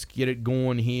right, let's get it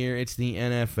going here. It's the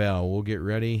NFL. We'll get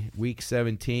ready. Week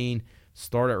 17.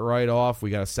 Start it right off. We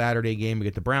got a Saturday game. We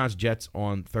get the Browns-Jets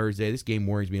on Thursday. This game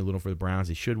worries me a little for the Browns.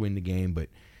 They should win the game, but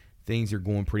things are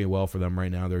going pretty well for them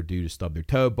right now. They're due to stub their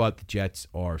toe, but the Jets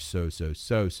are so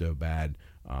bad.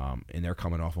 And they're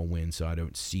coming off a win, so I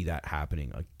don't see that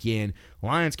happening again.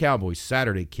 Lions-Cowboys,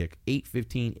 Saturday kick,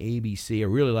 8:15 ABC. I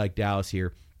really like Dallas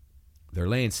here. They're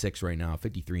laying 6 right now,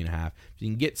 53.5. If you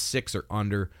can get 6 or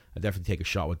under, I'd definitely take a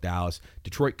shot with Dallas.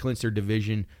 Detroit clinched their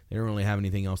division. They don't really have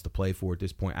anything else to play for at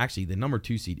this point. Actually, the number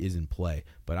 2 seed is in play,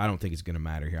 but I don't think it's going to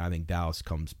matter here. I think Dallas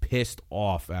comes pissed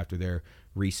off after their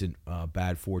recent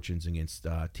bad fortunes against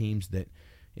teams that,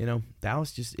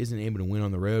 Dallas just isn't able to win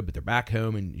on the road, but they're back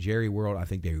home in Jerry World. I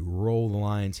think they roll the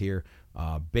Lions here.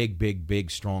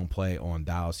 Big, strong play on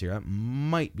Dallas here. That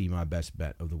might be my best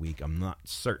bet of the week. I'm not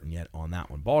certain yet on that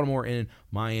one. Baltimore and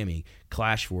Miami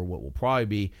clash for what will probably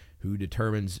be who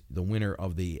determines the winner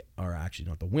of or actually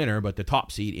not the winner, but the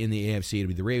top seed in the AFC. It'll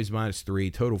be the Ravens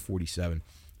 -3, total 47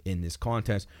 in this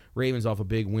contest. Ravens off a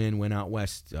big win, went out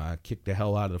west, kicked the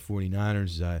hell out of the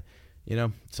 49ers.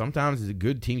 Sometimes the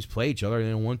good teams play each other,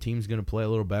 and one team's going to play a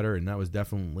little better, and that was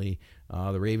definitely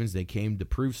the Ravens. They came to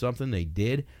prove something. They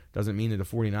did. Doesn't mean that the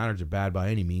 49ers are bad by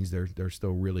any means. They're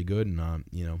still really good,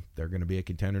 and they're going to be a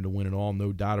contender to win it all,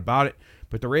 no doubt about it.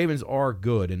 But the Ravens are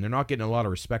good, and they're not getting a lot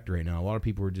of respect right now. A lot of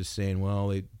people are just saying, well,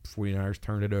 the 49ers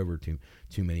turned it over too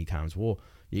many times. Well,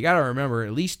 you got to remember,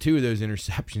 at least 2 of those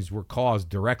interceptions were caused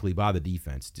directly by the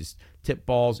defense. Just tip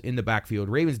balls in the backfield.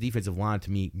 Ravens' defensive line,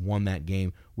 to me, won that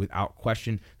game without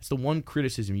question. That's the one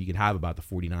criticism you could have about the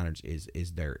 49ers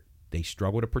is they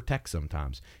struggle to protect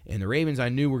sometimes. And the Ravens, I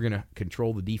knew were going to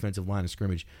control the defensive line of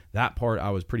scrimmage. That part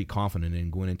I was pretty confident in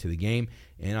going into the game.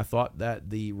 And I thought that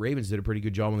the Ravens did a pretty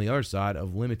good job on the other side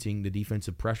of limiting the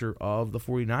defensive pressure of the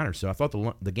 49ers. So I thought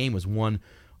the game was won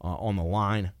on the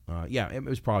line. It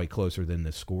was probably closer than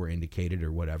the score indicated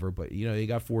or whatever, but they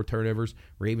got 4 turnovers.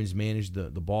 Ravens managed the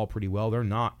ball pretty well.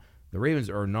 The Ravens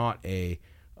are not a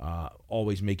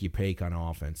always make you pay kind of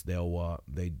offense.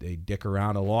 They dick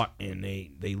around a lot and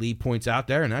they leave points out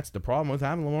there, and that's the problem with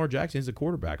having Lamar Jackson as a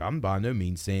quarterback. I'm by no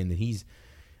means saying that he's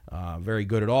very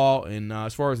good at all. And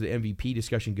as far as the MVP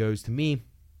discussion goes, to me,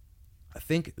 I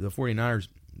think the 49ers,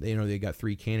 they got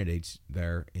 3 candidates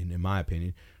there in my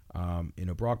opinion.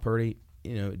 Brock Purdy,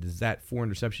 does that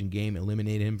 4-interception game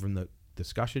eliminate him from the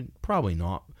discussion? Probably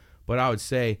not. But I would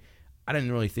say I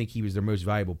didn't really think he was their most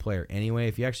valuable player anyway.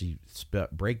 If you actually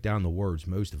break down the words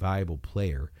most valuable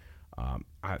player,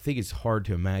 I think it's hard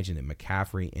to imagine that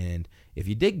McCaffrey, and if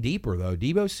you dig deeper, though,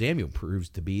 Deebo Samuel proves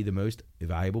to be the most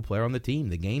valuable player on the team.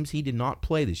 The games he did not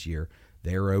play this year,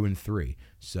 they're 0-3.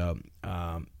 So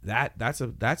that's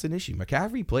an issue.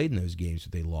 McCaffrey played in those games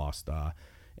that they lost.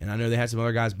 And I know they had some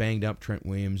other guys banged up. Trent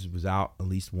Williams was out at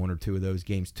least 1 or 2 of those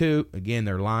games, too. Again,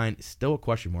 their line is still a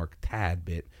question mark, tad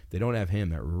bit. They don't have him.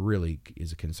 That really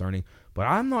is concerning. But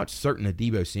I'm not certain that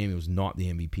Deebo Samuel is not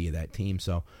the MVP of that team.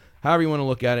 So, however you want to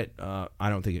look at it, I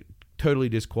don't think it totally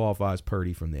disqualifies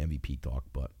Purdy from the MVP talk.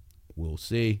 But we'll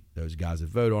see. Those guys that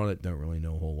vote on it don't really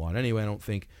know a whole lot anyway, I don't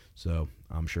think. So,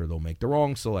 I'm sure they'll make the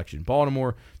wrong selection.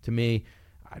 Baltimore, to me,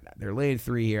 they're laying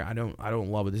 3 here. I don't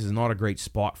love it. This is not a great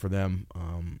spot for them.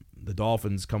 The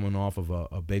Dolphins coming off of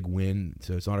a big win,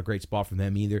 so it's not a great spot for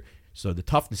them either. So the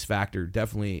toughness factor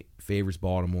definitely favors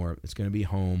Baltimore. It's going to be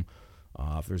home.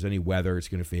 If there's any weather, it's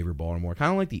going to favor Baltimore.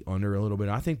 Kind of like the under a little bit.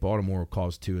 I think Baltimore will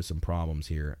cause Tua some problems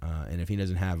here. And if he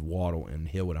doesn't have Waddle and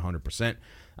Hill at 100%,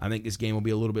 I think this game will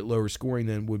be a little bit lower scoring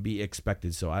than would be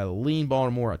expected. So I lean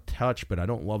Baltimore a touch, but I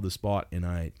don't love the spot, and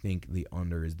I think the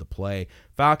under is the play.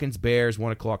 Falcons, Bears,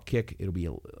 1 o'clock kick. It'll be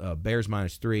Bears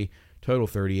 -3, total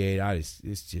 38.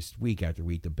 It's just week after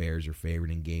week the Bears are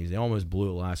favored in games. They almost blew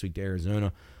it last week to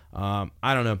Arizona. I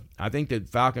don't know. I think the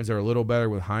Falcons are a little better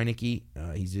with Heineke.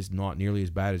 He's just not nearly as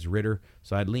bad as Ritter.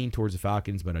 So I'd lean towards the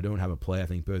Falcons, but I don't have a play. I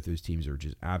think both those teams are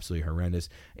just absolutely horrendous.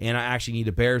 And I actually need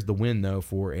the Bears to win, though,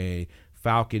 for a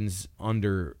Falcons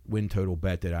under win total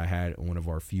bet that I had on one of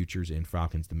our futures, and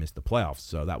Falcons to miss the playoffs.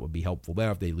 So that would be helpful there.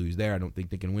 If they lose there, I don't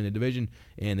think they can win the division,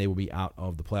 and they will be out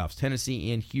of the playoffs.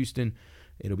 Tennessee and Houston.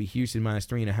 It'll be Houston minus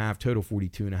 3.5, total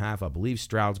 42.5. I believe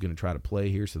Stroud's going to try to play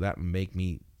here, so that would make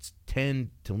me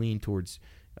tend to lean towards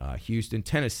Houston.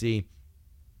 Tennessee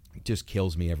just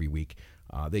kills me every week.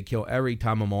 They kill every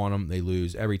time I'm on them. They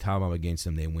lose. Every time I'm against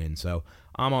them, they win. So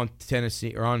I'm on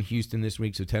Tennessee or on Houston this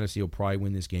week, so Tennessee will probably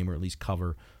win this game or at least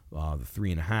cover the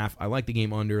 3.5. I like the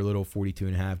game under a little,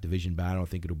 42.5, division battle. I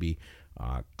think it'll be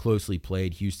closely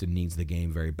played. Houston needs the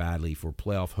game very badly for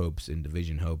playoff hopes and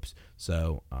division hopes.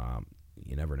 So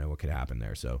you never know what could happen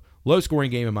there. So low-scoring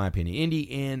game in my opinion.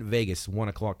 Indy and Vegas, 1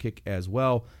 o'clock kick as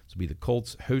well. This will be the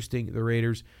Colts hosting the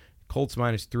Raiders. Colts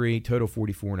minus 3, total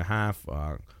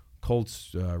 44.5.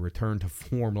 Colts returned to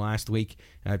form last week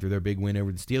after their big win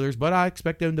over the Steelers, but I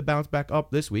expect them to bounce back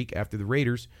up this week after the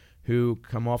Raiders, who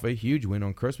come off a huge win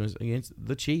on Christmas against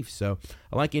the Chiefs. So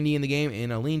I like Indy in the game,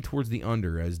 and I lean towards the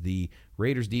under as the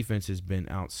Raiders' defense has been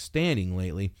outstanding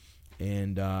lately,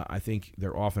 and I think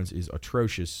their offense is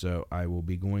atrocious. So I will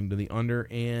be going to the under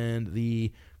and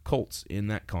the Colts in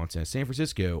that contest. San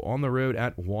Francisco on the road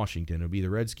at Washington. It'll be the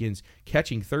Redskins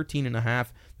catching 13.5,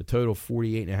 the total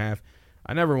 48.5.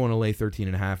 I never want to lay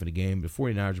 13.5 in a game. The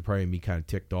 49ers would probably be kind of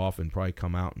ticked off and probably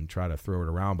come out and try to throw it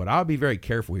around. But I'll be very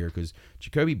careful here because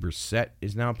Jacoby Brissett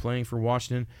is now playing for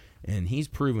Washington, and he's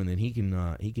proven that he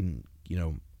can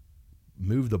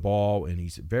move the ball, and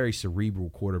he's a very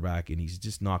cerebral quarterback, and he's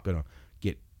just not going to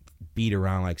get beat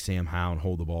around like Sam Howell and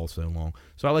hold the ball so long.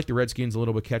 So I like the Redskins a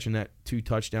little bit, catching that 2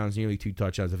 touchdowns, nearly 2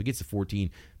 touchdowns. If it gets to 14,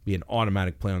 be an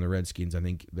automatic play on the Redskins. I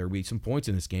think there'll be some points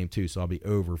in this game too, so I'll be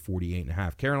over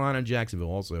 48.5. Carolina and Jacksonville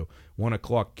also 1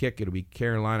 o'clock kick. It'll be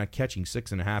Carolina catching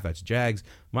 6.5. That's Jags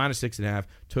minus 6.5.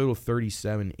 Total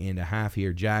 37.5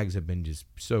 here. Jags have been just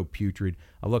so putrid.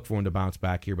 I look for them to bounce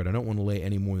back here, but I don't want to lay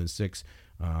any more than 6.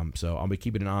 So I'll be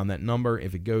keeping an eye on that number.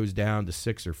 If it goes down to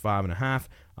 6 or 5.5,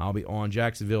 I'll be on.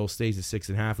 Jacksonville stays at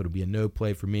 6.5. It'll be a no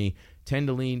play for me. Tend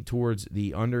to lean towards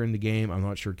the under in the game. I'm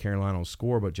not sure Carolina will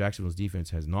score, but Jacksonville's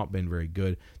defense has not been very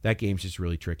good. That game's just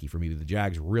really tricky for me. The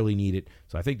Jags really need it,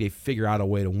 so I think they figure out a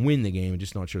way to win the game. I'm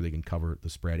just not sure they can cover the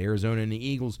spread. Arizona and the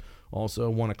Eagles also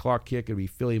 1 o'clock kick. It'll be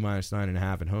Philly minus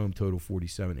 9.5 at home. Total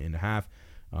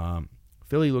 47.5.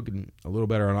 Philly looking a little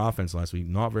better on offense last week.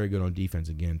 Not very good on defense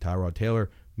again. Tyrod Taylor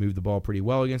moved the ball pretty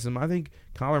well against them. I think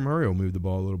Kyler Murray will move the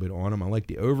ball a little bit on him. I like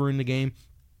the over in the game.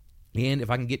 And if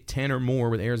I can get 10 or more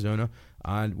with Arizona,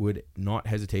 I would not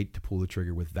hesitate to pull the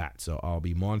trigger with that. So I'll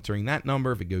be monitoring that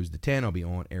number. If it goes to 10, I'll be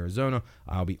on Arizona.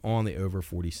 I'll be on the over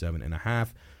 47.5.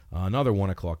 Another 1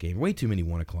 o'clock game. Way too many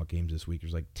 1 o'clock games this week.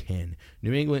 There's like 10.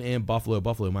 New England and Buffalo.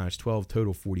 Buffalo minus 12,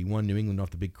 total 41. New England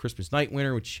off the big Christmas night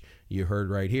winner, which you heard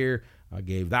right here. I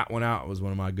gave that one out. It was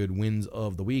one of my good wins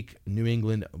of the week. New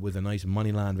England with a nice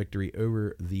money line victory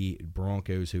over the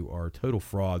Broncos, who are total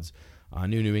frauds. I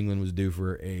knew New England was due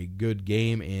for a good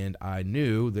game, and I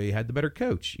knew they had the better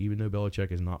coach, even though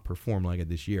Belichick has not performed like it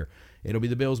this year. It'll be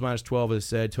the Bills minus 12, as I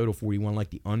said, total 41, like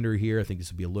the under here. I think this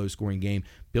will be a low-scoring game.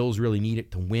 Bills really need it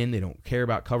to win. They don't care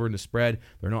about covering the spread.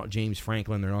 They're not James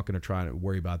Franklin. They're not going to try to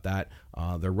worry about that.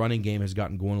 Their running game has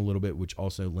gotten going a little bit, which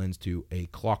also lends to a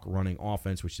clock-running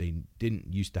offense, which they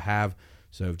didn't used to have.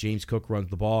 So if James Cook runs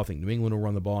the ball, I think New England will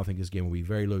run the ball. I think this game will be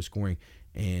very low-scoring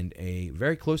and a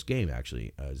very close game,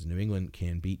 actually, as New England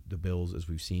can beat the Bills, as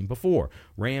we've seen before.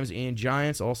 Rams and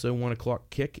Giants, also 1 o'clock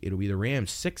kick. It'll be the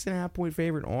Rams, 6.5-point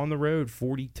favorite on the road,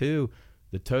 42.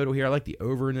 The total here, I like the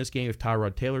over in this game. If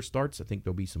Tyrod Taylor starts, I think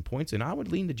there'll be some points, and I would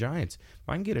lean the Giants. If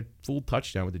I can get a full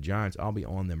touchdown with the Giants, I'll be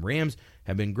on them. Rams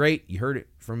have been great. You heard it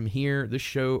from here, this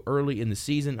show, early in the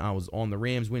season. I was on the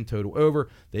Rams win total over.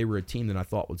 They were a team that I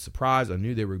thought would surprise. I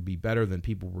knew they would be better than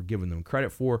people were giving them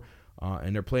credit for.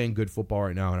 And they're playing good football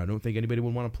right now, and I don't think anybody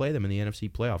would want to play them in the NFC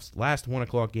playoffs. Last 1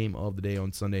 o'clock game of the day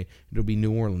on Sunday, it'll be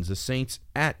New Orleans. The Saints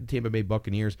at the Tampa Bay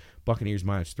Buccaneers. Buccaneers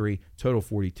minus 3, total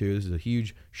 42. This is a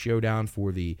huge showdown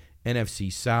for the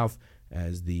NFC South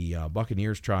as the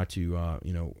Buccaneers try to,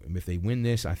 if they win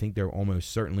this, I think they'll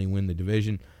almost certainly win the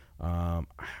division. I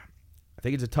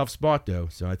think it's a tough spot, though,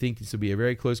 so I think this will be a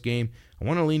very close game. I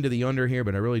want to lean to the under here,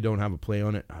 but I really don't have a play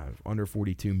on it. Under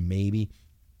 42, maybe,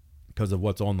 because of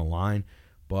what's on the line.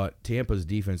 But Tampa's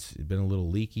defense has been a little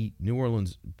leaky. New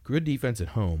Orleans, good defense at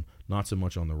home, not so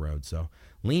much on the road. So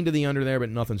lean to the under there, but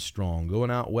nothing strong. Going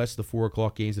out west, the 4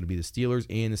 o'clock games, it'll be the Steelers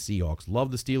and the Seahawks.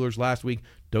 Love the Steelers last week.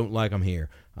 Don't like them here.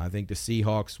 I think the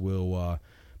Seahawks will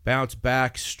bounce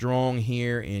back strong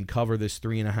here and cover this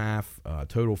 3.5,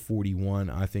 total 41.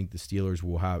 I think the Steelers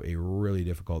will have a really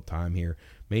difficult time here.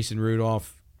 Mason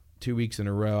Rudolph, 2 weeks in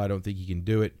a row. I don't think he can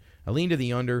do it. I lean to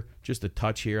the under, just a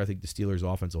touch here. I think the Steelers'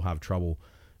 offense will have trouble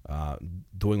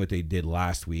doing what they did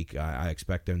last week. I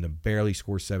expect them to barely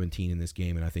score 17 in this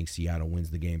game, and I think Seattle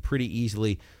wins the game pretty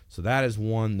easily. So that is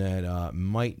one that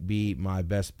might be my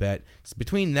best bet. It's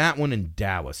between that one and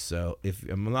Dallas. So if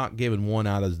I'm not giving one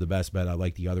out as the best bet, I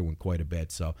like the other one quite a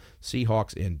bit. So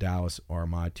Seahawks and Dallas are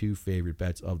my two favorite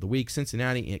bets of the week.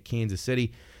 Cincinnati at Kansas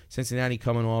City. Cincinnati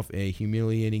coming off a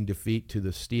humiliating defeat to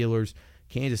the Steelers.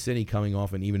 Kansas City coming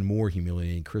off an even more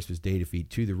humiliating Christmas Day defeat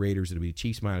to the Raiders. It'll be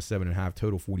Chiefs -7.5,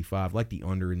 total 45. Like the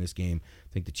under in this game.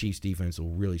 I think the Chiefs defense will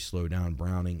really slow down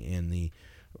Browning and the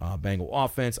Bengal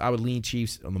offense. I would lean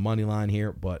Chiefs on the money line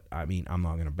here, but I mean, I'm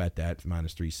not going to bet that. It's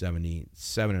 -370,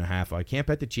 7.5. I can't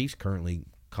bet the Chiefs currently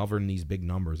covering these big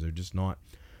numbers. They're just not.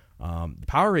 The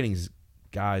power ratings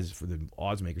guys for the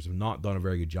odds makers have not done a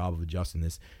very good job of adjusting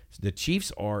this. The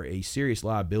Chiefs are a serious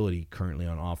liability currently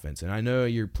on offense, and I know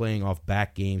you're playing off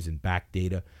back games and back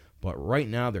data, but right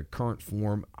now their current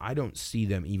form, I don't see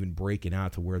them even breaking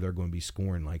out to where they're going to be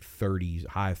scoring like 30s,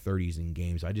 high 30s in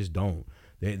games. I just don't.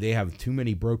 They have too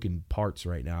many broken parts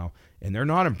right now, and they're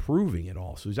not improving at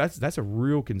all. So that's a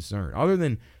real concern. Other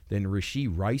than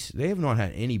Rashee Rice, they have not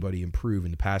had anybody improve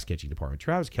in the pass catching department.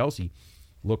 Travis Kelce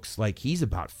looks like he's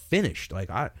about finished. Like,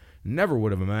 I never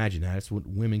would have imagined that. That's what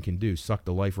women can do, suck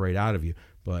the life right out of you.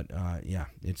 But, yeah,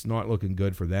 it's not looking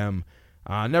good for them.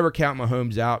 Never count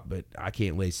Mahomes out, but I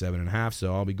can't lay 7.5,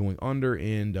 so I'll be going under.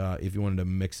 And if you wanted to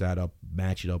mix that up,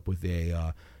 match it up with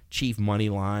a Chief money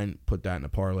line, put that in a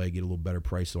parlay, get a little better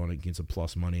price on it, get some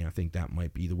plus money. I think that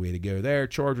might be the way to go there.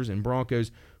 Chargers and Broncos,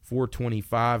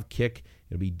 425 kick.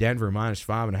 It'll be Denver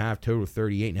 -5.5, total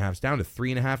 38.5. It's down to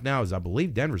 3.5 now, as I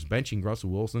believe Denver's benching Russell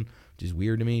Wilson, which is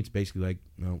weird to me. It's basically like,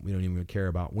 no, we don't even care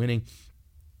about winning.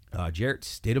 Jarrett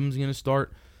Stidham's going to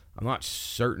start. I'm not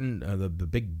certain. The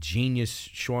big genius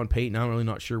Sean Payton, I'm really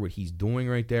not sure what he's doing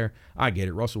right there. I get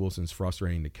it. Russell Wilson's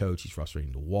frustrating to coach. He's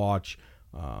frustrating to watch.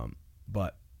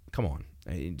 But come on.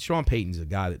 Sean Payton's a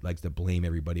guy that likes to blame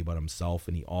everybody but himself,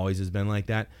 and he always has been like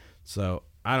that. So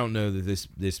I don't know that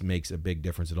this makes a big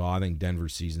difference at all. I think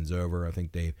Denver's season's over. I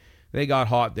think they got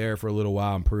hot there for a little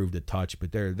while, improved a touch,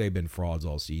 but they've been frauds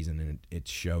all season, and it's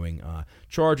showing.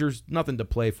 Chargers, nothing to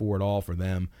play for at all for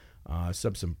them.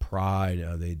 Some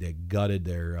pride. They gutted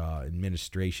their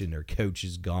administration. Their coach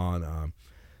is gone.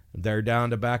 They're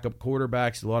down to backup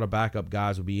quarterbacks. A lot of backup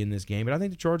guys will be in this game, but I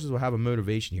think the Chargers will have a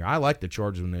motivation here. I like the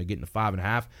Chargers when they're getting to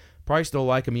 5.5. Probably still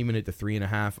like them even at the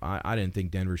 3.5. I didn't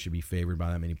think Denver should be favored by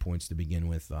that many points to begin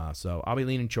with. So I'll be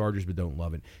leaning Chargers, but don't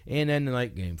love it. And then the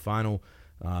night game, final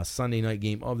Sunday night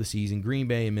game of the season, Green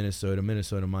Bay and Minnesota.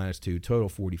 Minnesota -2, total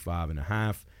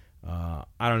 45.5. I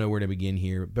don't know where to begin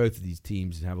here. Both of these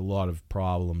teams have a lot of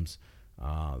problems.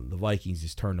 The Vikings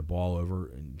just turned the ball over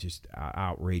in just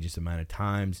outrageous amount of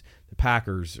times. The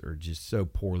Packers are just so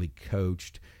poorly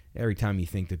coached. Every time you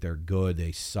think that they're good,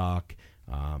 they suck.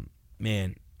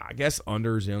 Man, I guess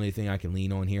under is the only thing I can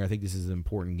lean on here. I think this is an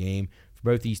important game for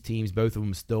both these teams. Both of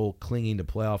them still clinging to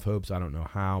playoff hopes. I don't know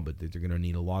how, but they're going to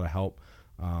need a lot of help.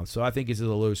 So I think this is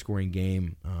a low-scoring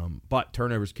game. But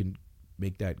turnovers can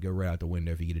make that go right out the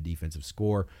window if you get a defensive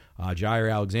score.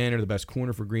 Jair Alexander, the best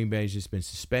corner for Green Bay, has just been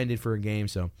suspended for a game,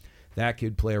 so that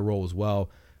could play a role as well.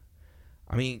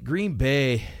 I mean, Green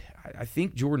Bay, I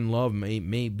think Jordan Love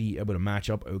may be able to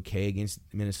match up okay against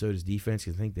Minnesota's defense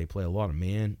because I think they play a lot of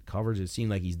man coverage. It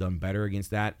seemed like he's done better against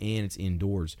that, and it's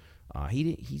indoors.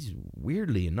 He's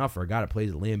weirdly enough, for a guy that plays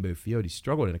at Lambeau Field, he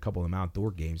struggled in a couple of them outdoor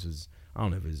games. I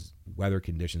don't know if his weather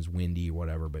conditions, windy or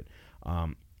whatever, but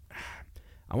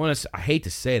I hate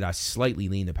to say it, I slightly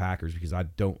lean the Packers because I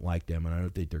don't like them and I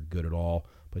don't think they're good at all.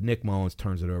 But Nick Mullins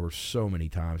turns it over so many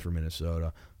times for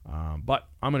Minnesota. But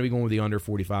I'm going to be going with the under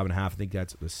 45.5. I think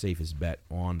that's the safest bet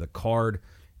on the card.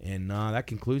 And that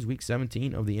concludes Week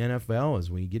 17 of the NFL as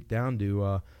we get down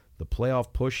to the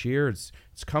playoff push here. It's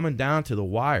coming down to the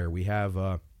wire. We have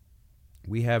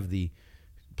the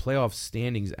playoff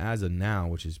standings as of now,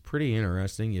 which is pretty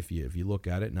interesting if you look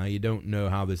at it. Now, you don't know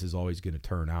how this is always going to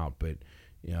turn out, but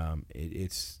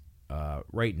it's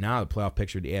right now the playoff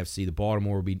picture of the AFC. The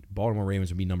Baltimore Ravens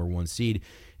would be number 1 seed.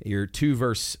 Your 2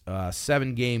 versus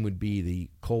 7 game would be the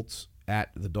Colts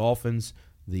at the Dolphins.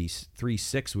 The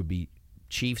 3-6 would be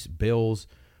Chiefs, Bills.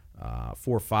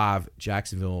 4-5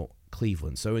 Jacksonville,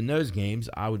 Cleveland. So in those games,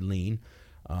 I would lean.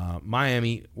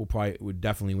 Miami would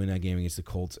definitely win that game against the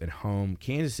Colts at home.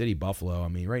 Kansas City, Buffalo. I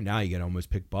mean, right now you got to almost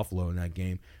pick Buffalo in that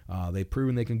game. They've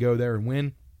proven they can go there and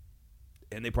win.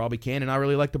 And they probably can, and I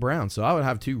really like the Browns. So I would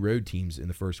have 2 road teams in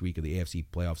the first week of the AFC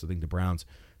playoffs. I think the Browns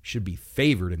should be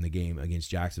favored in the game against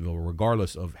Jacksonville,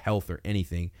 regardless of health or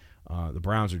anything. The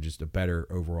Browns are just a better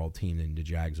overall team than the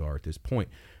Jags are at this point.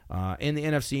 In the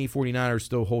NFC, 49ers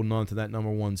still holding on to that number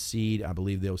 1 seed. I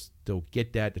believe they'll still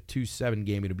get that. The 2-7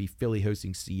 game, it'll be Philly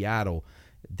hosting Seattle.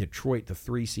 Detroit, the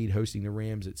 3 seed, hosting the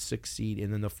Rams at 6 seed.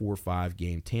 And then the 4-5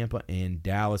 game, Tampa and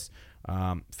Dallas.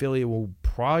 Philly will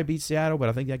probably beat Seattle, but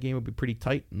I think that game will be pretty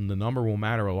tight, and the number will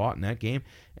matter a lot in that game.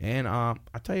 And I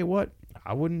tell you what,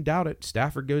 I wouldn't doubt it.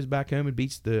 Stafford goes back home and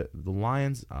beats the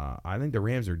Lions. I think the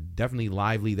Rams are definitely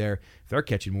lively there. If they're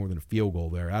catching more than a field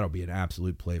goal there, that'll be an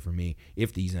absolute play for me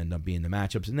if these end up being the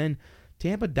matchups. And then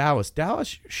Tampa, Dallas.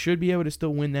 Dallas should be able to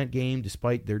still win that game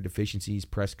despite their deficiencies.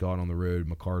 Prescott on the road,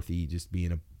 McCarthy just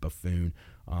being a buffoon.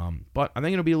 But I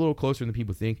think it'll be a little closer than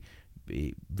people think.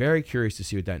 Be very curious to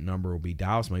see what that number will be.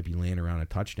 Dallas might be laying around a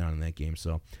touchdown in that game,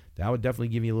 so that would definitely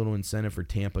give you a little incentive for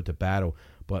Tampa to battle.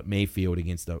 But Mayfield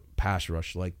against a pass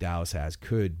rush like Dallas has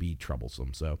could be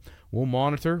troublesome. So we'll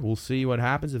monitor. We'll see what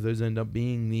happens. If those end up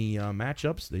being the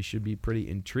matchups, they should be pretty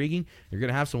intriguing. You're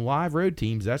going to have some live road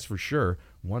teams, that's for sure,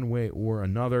 one way or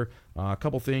another. A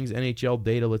couple things, NHL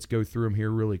data, let's go through them here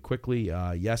really quickly.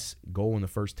 Yes, goal in the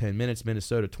first 10 minutes.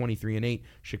 Minnesota 23-8,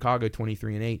 Chicago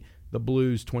 23-8, the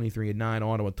Blues 23-9,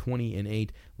 Ottawa 20-8.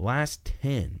 Last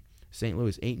 10, St.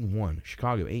 Louis 8-1,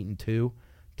 Chicago 8-2.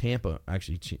 Tampa,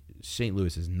 actually, St.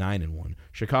 Louis is 9-1.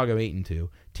 Chicago 8-2.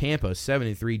 Tampa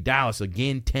 7-3. Dallas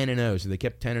again 10-0. So they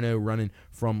kept 10-0 running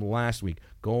from last week.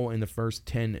 Goal in the first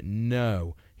 10,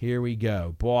 no. Here we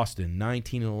go. Boston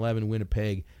 19-11.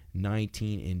 Winnipeg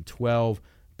 19-12.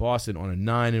 Boston on a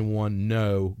 9-1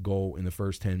 no goal in the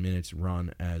first 10 minutes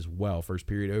run as well. First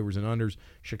period overs and unders.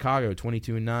 Chicago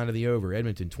 22-9 to the over.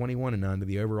 Edmonton 21-9 to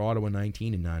the over. Ottawa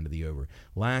 19-9 to the over.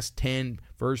 Last 10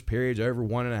 first periods over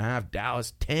 1.5.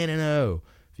 Dallas 10-0.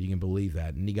 If you can believe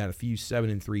that. And you got a few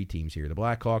 7-3 teams here. The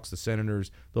Blackhawks, the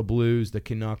Senators, the Blues, the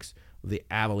Canucks, the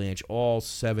Avalanche, all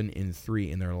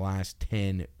 7-3 in their last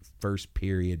 10 first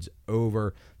periods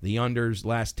over. The unders,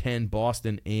 last 10,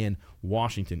 Boston and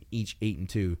Washington, each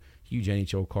 8-2. Huge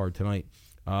NHL card tonight,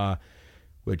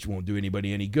 which won't do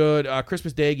anybody any good.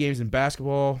 Christmas Day games in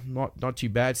basketball, not too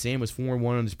bad. Sam was 4-1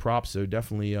 on his props, so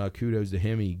definitely kudos to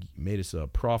him. He made us a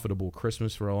profitable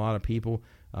Christmas for a lot of people.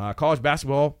 College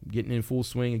basketball getting in full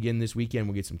swing again this weekend.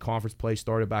 We'll get some conference play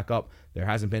started back up. There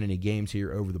hasn't been any games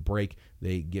here over the break.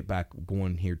 They get back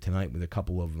going here tonight with a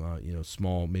couple of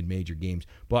small mid-major games.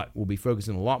 But we'll be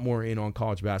focusing a lot more in on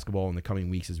college basketball in the coming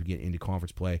weeks as we get into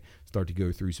conference play. Start to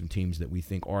go through some teams that we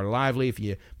think are lively. If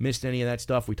you missed any of that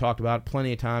stuff, we talked about it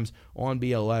plenty of times on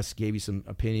BLS. Gave you some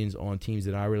opinions on teams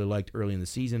that I really liked early in the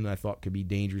season that I thought could be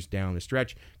dangerous down the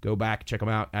stretch. Go back, check them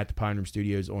out at the Pine Room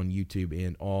Studios on YouTube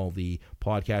and all the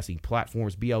podcasting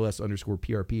platforms.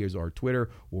 BLS_PRP is our Twitter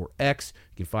or X.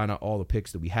 You can find out all the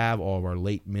picks that we have, all of our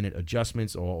late-minute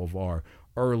adjustments, all of our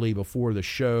early before the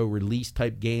show release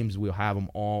type games. We'll have them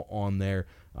all on there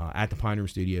at the Pine Room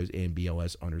Studios and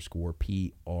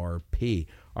BLS_PRP.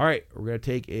 All right, we're going to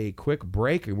take a quick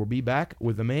break, and we'll be back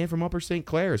with the man from Upper St.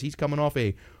 Clair's. He's coming off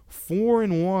a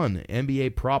 4-1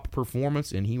 NBA prop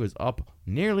performance, and he was up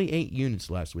nearly 8 units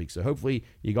last week. So hopefully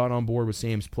you got on board with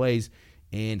Sam's plays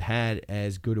and had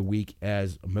as good a week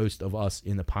as most of us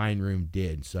in the Pine Room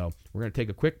did. So we're going to take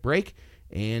a quick break,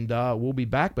 and we'll be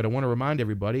back. But I want to remind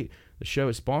everybody, the show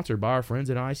is sponsored by our friends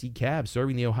at IC Cab,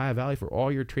 serving the Ohio Valley for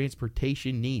all your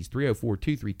transportation needs.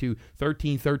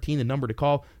 304-232-1313, the number to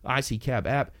call. IC Cab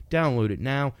app, download it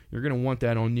now. You're going to want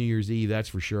that on New Year's Eve, that's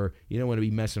for sure. You don't want to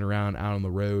be messing around out on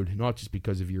the road, not just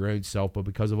because of your own self, but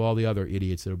because of all the other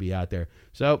idiots that will be out there.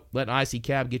 So let IC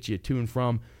Cab get you to and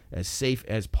from as safe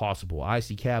as possible.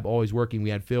 IC Cab always working.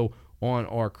 We had Phil on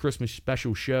our Christmas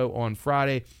special show on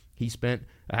Friday. He spent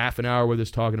a half an hour with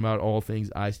us talking about all things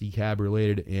IC Cab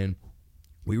related, and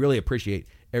we really appreciate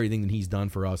everything that he's done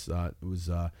for us. It's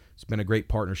been a great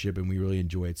partnership, and we really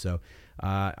enjoy it. So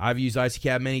I've used IC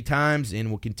Cab many times, and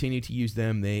will continue to use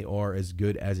them. They are as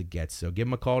good as it gets. So give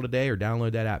them a call today or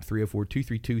download that app,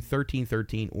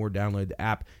 304-232-1313, or download the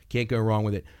app. Can't go wrong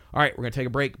with it. All right, we're going to take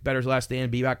a break. Bettor's Last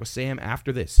Stand. Be back with Sam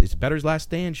after this. It's Bettor's Last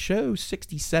Stand, show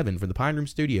 67 for the Pine Room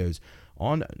Studios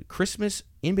on Christmas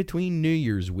in between New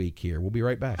Year's week here. We'll be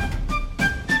right back.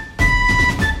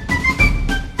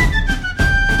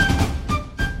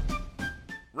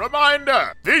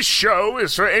 Reminder, this show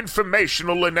is for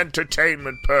informational and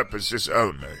entertainment purposes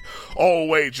only. All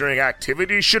wagering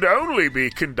activities should only be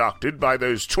conducted by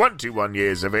those 21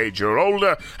 years of age or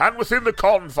older and within the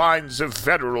confines of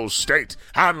federal, state,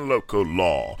 and local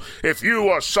law. If you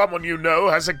or someone you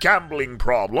know has a gambling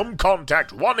problem,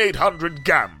 contact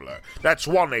 1-800-GAMBLER. That's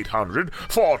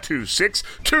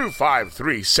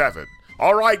 1-800-426-2537.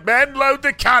 All right, men, load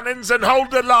the cannons and hold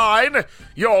the line.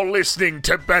 You're listening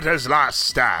to Bettor's Last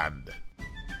Stand.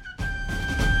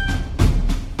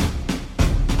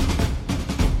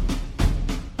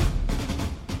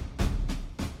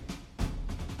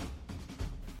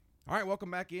 All right,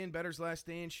 welcome back in. Bettor's Last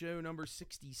Stand, show number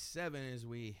 67, as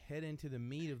we head into the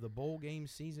meat of the bowl game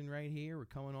season right here. We're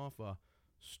coming off a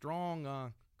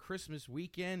strong Christmas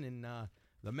weekend, and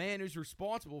the man who's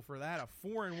responsible for that, a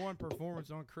 4-1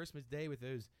 performance on Christmas Day with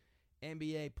those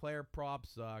NBA player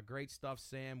props. Great stuff,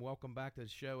 Sam. Welcome back to the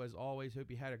show as always. Hope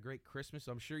you had a great Christmas.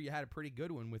 I'm sure you had a pretty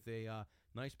good one with a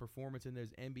nice performance in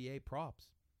those NBA props.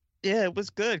 Yeah, it was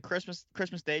good. Christmas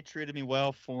Day treated me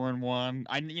well.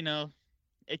 4-1.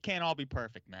 It can't all be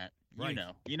perfect, Matt. Right.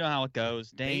 You know how it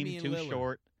goes. Dame Damian too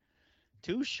Lillard.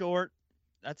 short.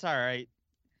 That's all right.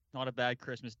 Not a bad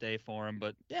Christmas Day for him,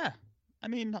 but yeah. I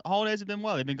mean, holidays have been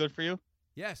well. They've been good for you.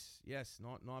 Yes,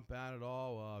 not bad at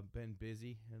all. Been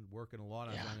busy and working a lot,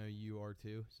 as I know you are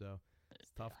too. So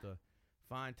it's tough to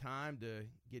find time to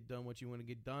get done what you want to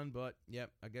get done. But yep,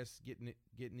 I guess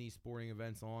getting these sporting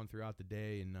events on throughout the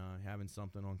day and having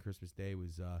something on Christmas Day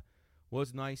was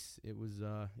nice. It was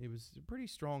a pretty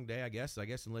strong day, I guess.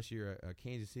 Unless you're a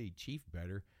Kansas City Chief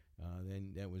bettor,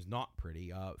 then that was not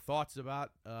pretty. Thoughts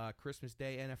about Christmas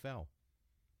Day NFL?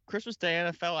 Christmas Day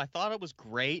NFL, I thought it was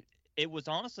great. It was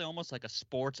honestly almost like a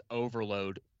sports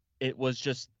overload. It was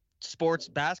just sports.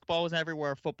 Basketball was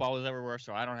everywhere. Football was everywhere,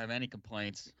 so I don't have any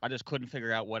complaints. I just couldn't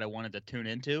figure out what I wanted to tune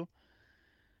into.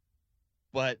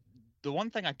 But the one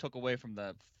thing I took away from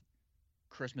the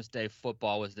Christmas Day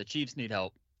football was the Chiefs need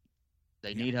help.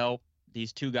 They need help.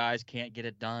 These two guys can't get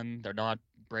it done. They're not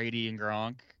Brady and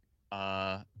Gronk.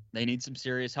 They need some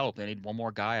serious help. They need one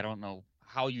more guy. I don't know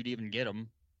how you'd even get him.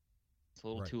 It's a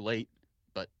little too late,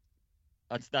 but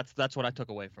that's what I took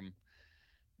away from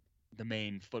the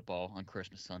main football on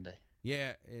Christmas Sunday.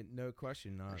 Yeah, no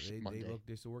question. They look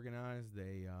disorganized.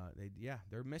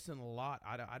 They're missing a lot.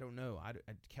 I don't know.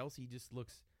 Kelsey just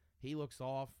looks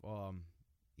off.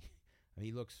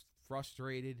 He looks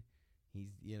frustrated. He's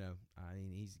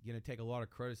he's going to take a lot of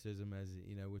criticism, as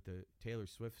with the Taylor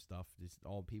Swift stuff. Just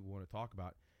all people want to talk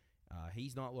about.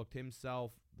 He's not looked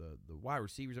himself. The wide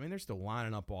receivers, they're still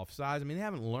lining up off sides. They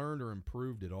haven't learned or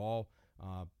improved at all.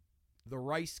 The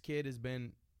Rice kid has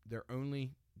been their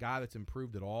only guy that's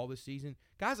improved at all this season.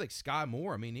 Guys like Sky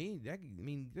Moore,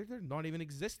 they're not even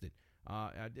existed.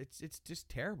 It's just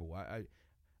terrible.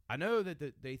 I know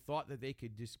that they thought that they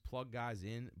could just plug guys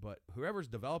in, but whoever's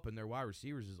developing their wide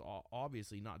receivers has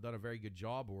obviously not done a very good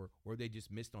job, or they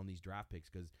just missed on these draft picks,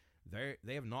 because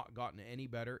they have not gotten any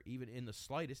better, even in the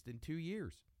slightest, in 2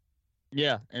 years.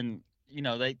 Yeah, and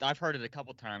I've heard it a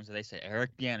couple times. They say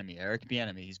Eric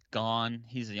Bieniemy, he's gone.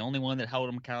 He's the only one that held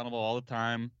him accountable all the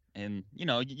time. And you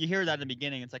hear that in the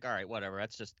beginning. It's like, all right, whatever.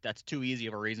 That's too easy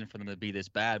of a reason for them to be this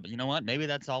bad. But you know what? Maybe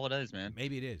that's all it is, man.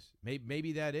 Maybe it is.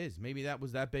 Maybe that is. Maybe that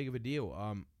was that big of a deal.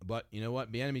 But you know what?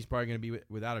 Bieniemy's probably going to be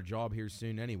without a job here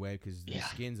soon anyway, because the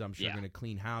Skins, I'm sure, are going to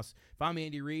clean house. If I'm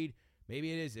Andy Reid,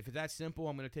 maybe it is. If it's that simple,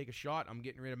 I'm going to take a shot. I'm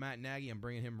getting rid of Matt Nagy. I'm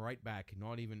bringing him right back.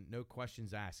 No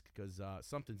questions asked, because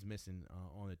something's missing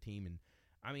on the team. And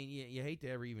you hate to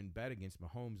ever even bet against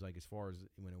Mahomes, as far as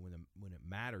when it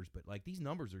matters. But these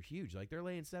numbers are huge. They're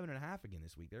laying 7.5 again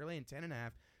this week. They're laying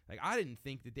 10.5. I didn't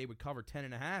think that they would cover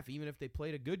 10.5, even if they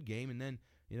played a good game. And then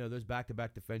those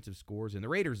back-to-back defensive scores, and the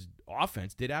Raiders'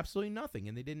 offense did absolutely nothing,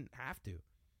 and they didn't have to.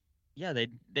 Yeah,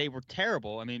 they were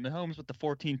terrible. Mahomes with the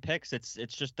 14 picks, it's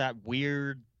just that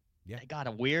weird. Yeah. They got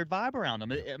a weird vibe around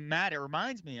them. It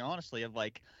reminds me, honestly, of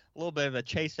a little bit of a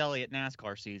Chase Elliott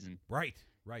NASCAR season. Right.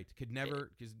 Could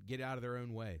never just get out of their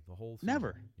own way the whole season.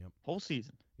 Never. Yep. Whole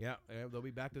season. Yeah, they'll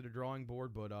be back to the drawing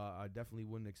board, but I definitely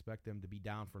wouldn't expect them to be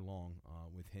down for long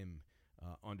with him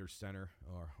under center,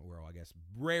 or I guess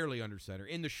rarely under center,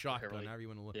 in the shotgun, however you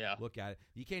want to look at it.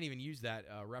 You can't even use that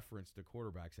reference to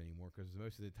quarterbacks anymore, because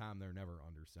most of the time they're never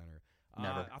under center.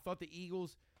 Never. I thought the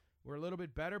Eagles were a little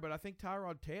bit better, but I think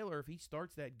Tyrod Taylor, if he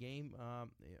starts that game,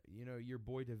 your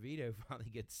boy DeVito finally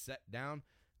gets set down,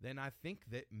 then I think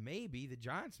that maybe the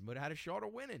Giants would have had a shot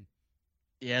of winning.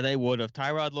 Yeah, they would have.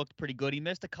 Tyrod looked pretty good. He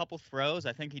missed a couple throws.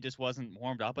 I think he just wasn't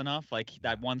warmed up enough.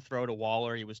 That one throw to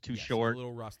Waller, he was too short. A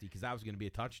little rusty, because that was going to be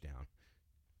a touchdown.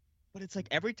 But it's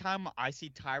every time I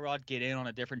see Tyrod get in on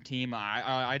a different team,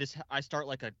 I start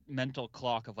a mental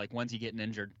clock of when's he getting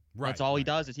injured. Right, that's all he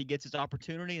does is he gets his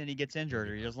opportunity and he gets injured,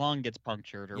 or his lung gets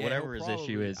punctured, or whatever his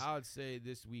issue is. I would say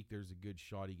this week there's a good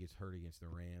shot he gets hurt against the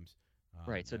Rams.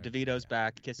 Right, so DeVito's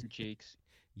back, kissing cheeks.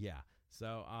 Yeah.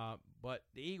 So, but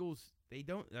the Eagles, they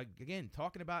don't. Again,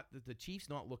 talking about the Chiefs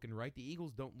not looking right, the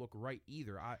Eagles don't look right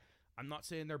either. I'm not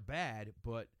saying they're bad,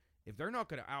 but if they're not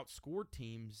going to outscore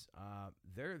teams,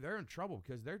 they're in trouble,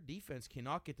 because their defense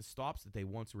cannot get the stops that they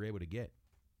once were able to get.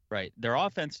 Right. Their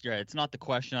offense, yeah, it's not the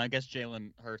question. I guess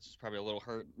Jalen Hurts is probably a little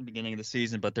hurt in the beginning of the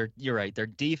season, but you're right. Their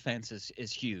defense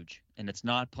is huge, and it's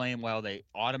not playing well. They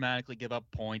automatically give up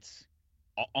points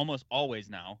almost always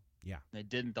now. Yeah. They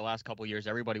didn't the last couple of years.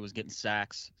 Everybody was getting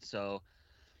sacks. So,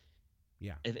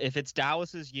 yeah, if it's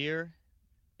Dallas's year,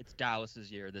 it's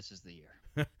Dallas's year. This is the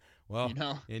year. Well, you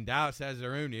know? and Dallas has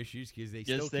their own issues because they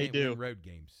still can't win road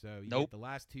games. So you get the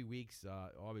last 2 weeks,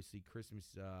 obviously Christmas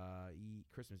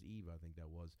Eve, I think that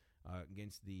was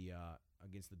against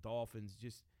the Dolphins.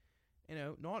 Just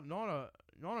not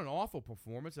an awful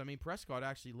performance. I mean, Prescott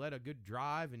actually led a good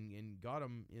drive and got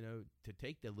them to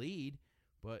take the lead.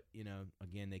 But,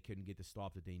 again, they couldn't get the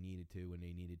stop that they needed to when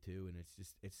they needed to, and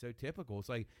it's so typical. It's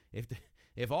like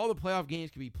if all the playoff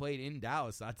games could be played in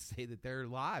Dallas, I'd say that they're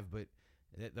live. But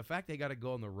the fact they got to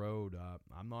go on the road,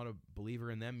 I'm not a believer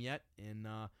in them yet. And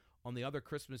on the other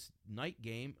Christmas night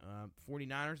game,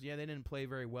 49ers, they didn't play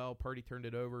very well. Purdy turned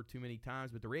it over too many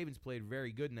times, but the Ravens played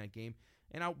very good in that game.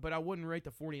 But I wouldn't rate the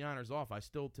 49ers off. I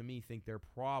still, to me, think they're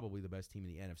probably the best team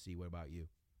in the NFC. What about you?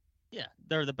 Yeah,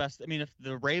 they're the best. I mean, if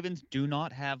the Ravens do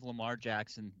not have Lamar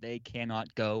Jackson, they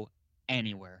cannot go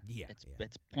anywhere. Yeah,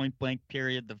 it's point blank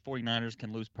period. The 49ers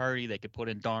can lose Purdy. They could put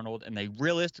in Darnold, and they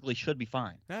realistically should be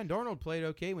fine. And Darnold played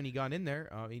okay when he got in there.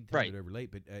 He turned it over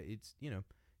late, but it's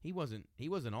he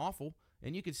wasn't awful,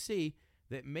 and you could see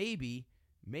that maybe.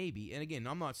 And again,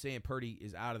 I'm not saying Purdy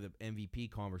is out of the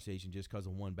MVP conversation just because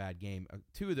of one bad game.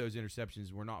 2 of those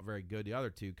interceptions were not very good. The other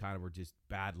 2 kind of were just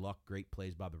bad luck, great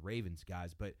plays by the Ravens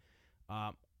guys, but.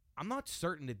 I'm not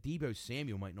certain that Deebo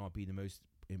Samuel might not be the most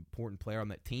important player on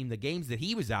that team. The games that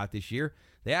he was out this year,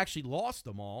 they actually lost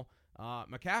them all.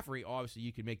 McCaffrey, obviously,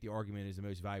 you can make the argument is the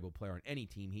most valuable player on any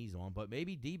team he's on, but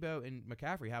maybe Deebo and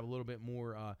McCaffrey have a little bit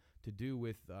more to do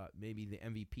with maybe the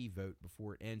MVP vote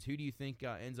before it ends. Who do you think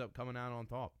ends up coming out on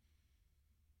top?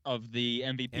 Of the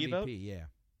MVP vote? Yeah.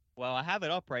 Well, I have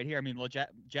it up right here. I mean,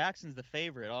 Jackson's the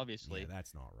favorite, obviously. Yeah,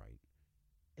 that's not right.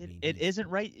 It isn't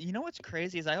right. You know what's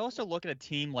crazy is I also look at a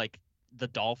team like the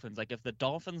Dolphins. Like if the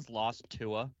Dolphins lost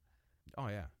Tua, oh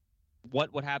yeah,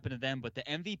 what would happen to them? But the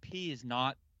MVP is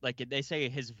not like they say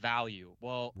his value.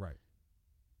 Well, right.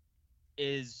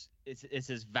 Is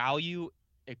his value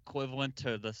equivalent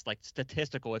to this like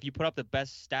statistical? If you put up the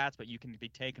best stats, but you can be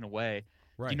taken away.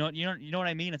 Right. You know what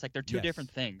I mean? It's like they're two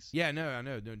different things. Yeah, no, I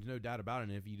know. There's no doubt about it.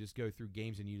 And if you just go through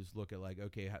games and you just look at like,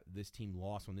 okay, this team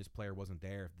lost when this player wasn't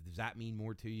there, does that mean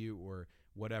more to you or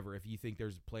whatever? If you think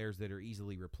there's players that are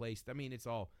easily replaced, I mean, it's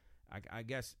all. I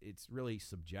guess it's really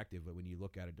subjective when you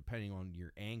look at it, depending on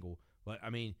your angle. But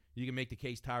I mean, you can make the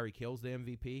case Tyreek Hill's the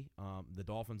MVP. The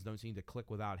Dolphins don't seem to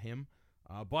click without him.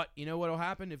 But you know what will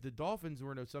happen if the Dolphins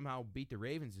were to somehow beat the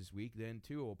Ravens this week? Then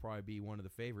Tua will probably be one of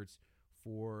the favorites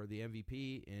for the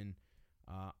MVP, and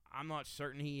I'm not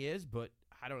certain he is, but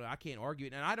I don't know. I can't argue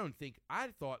it, and I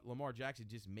thought Lamar Jackson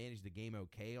just managed the game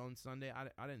okay on Sunday.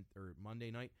 I didn't, or Monday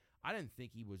night. I didn't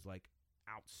think he was like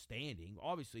outstanding.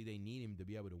 Obviously, they need him to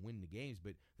be able to win the games,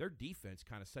 but their defense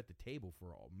kind of set the table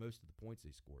for most of the points they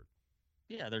scored.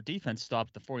 Yeah, their defense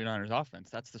stopped the 49ers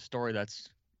offense. That's the story that's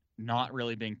not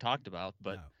really being talked about,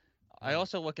 but. No. I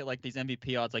also look at like these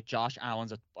MVP odds, like Josh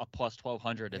Allen's a plus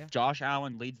 1,200. If Josh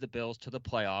Allen leads the Bills to the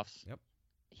playoffs,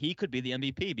 he could be the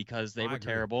MVP because they were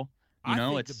terrible. I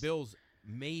think the Bills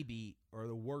maybe are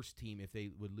the worst team if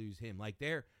they would lose him. Like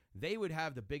they would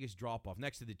have the biggest drop off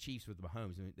next to the Chiefs with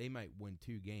Mahomes. I mean, they might win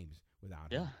 2 games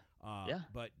without him.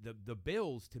 But the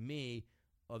Bills, to me,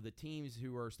 of the teams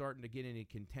who are starting to get into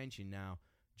contention now,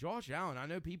 Josh Allen. I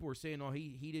know people were saying, "Oh,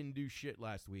 he didn't do shit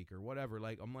last week" or whatever.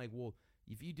 Like I'm like, well,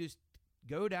 if you just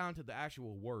go down to the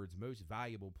actual words, most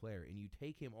valuable player, and you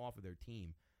take him off of their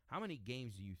team, how many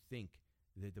games do you think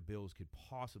that the Bills could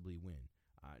possibly win?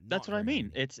 That's what I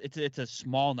mean. Many. It's a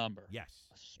small number. Yes,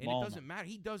 and it doesn't matter.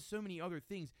 He does so many other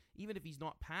things. Even if he's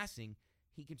not passing,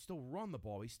 he can still run the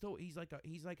ball. He's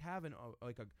like having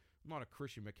not a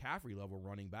Christian McCaffrey level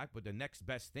running back, but the next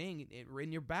best thing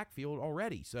in your backfield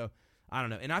already. So I don't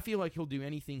know, and I feel like he'll do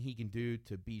anything he can do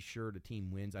to be sure the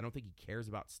team wins. I don't think he cares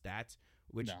about stats,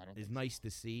 which is nice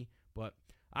to see. But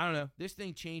I don't know. This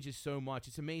thing changes so much.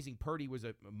 It's amazing. Purdy was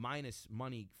a minus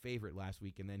money favorite last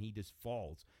week, and then he just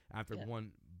falls after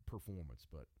one performance.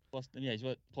 But he's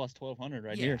plus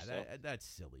 1,200 here. So. That's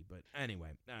silly. But anyway,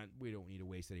 we don't need to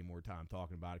waste any more time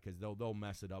talking about it because they'll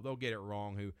mess it up. They'll get it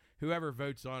wrong. Whoever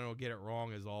votes on it will get it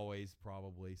wrong as always,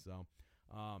 probably. So,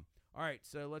 all right.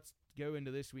 So let's go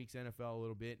into this week's NFL a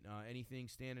little bit. Anything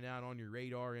standing out on your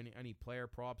radar? Any player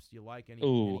props you like?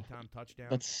 Anytime touchdown?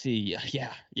 Let's see.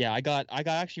 Yeah. I got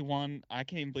actually one. I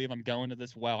can't even believe I'm going to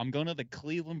this well. I'm going to the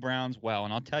Cleveland Browns well,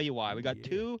 and I'll tell you why. We got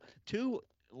two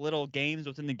little games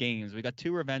within the games. We got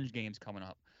 2 revenge games coming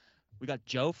up. We got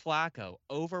Joe Flacco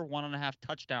over 1.5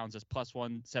 touchdowns as plus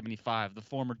 175, the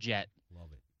former Jet. Love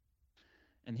it.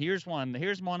 And here's one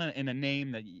in a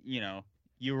name that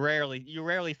you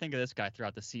rarely think of this guy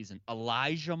throughout the season.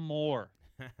 Elijah Moore.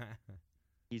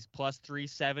 He's plus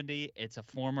 370. It's a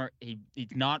former. He's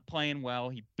not playing well.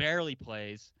 He barely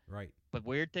plays. Right. But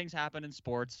weird things happen in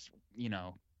sports.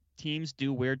 Teams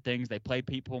do weird things. They play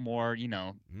people more.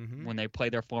 When they play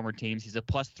their former teams. He's a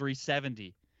plus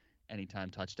 370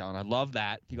 anytime touchdown. I love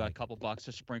that. If you got a couple bucks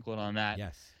to sprinkle it on that.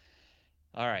 Yes.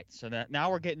 All right. So now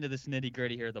we're getting to this nitty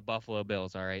gritty here. The Buffalo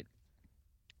Bills. All right.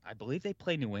 I believe they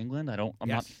play New England. I'm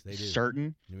not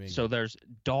certain. So there's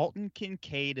Dalton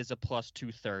Kincaid is a plus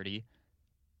 230.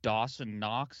 Dawson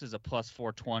Knox is a plus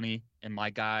 420, and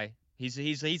my guy,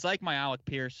 he's like my Alec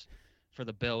Pierce for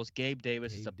the Bills. Gabe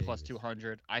Davis is a plus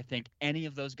 200. I think any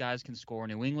of those guys can score.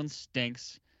 New England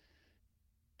stinks.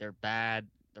 They're bad.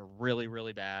 They're really,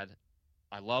 really bad.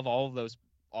 I love all of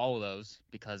those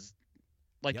because,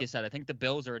 like you said, I think the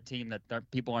Bills are a team that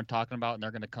people aren't talking about, and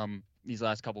they're going to come these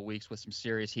last couple of weeks with some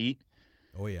serious heat.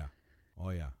 Oh yeah.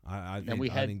 I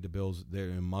think the Bills, they're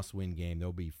in a must-win game.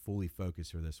 They'll be fully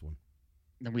focused for this one.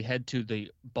 Then we head to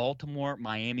the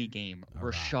Baltimore-Miami game.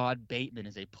 Rashad Bateman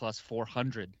is a plus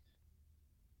 400.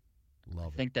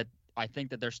 Love it. I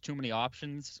think that there's too many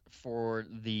options for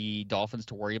the Dolphins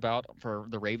to worry about for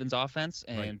the Ravens offense,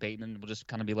 and Bateman will just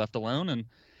kind of be left alone, and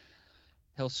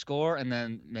he'll score. And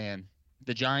then, man,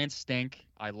 the Giants stink.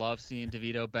 I love seeing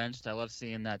DeVito benched. I love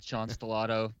seeing that Sean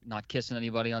Stellato not kissing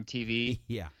anybody on TV.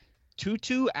 Yeah.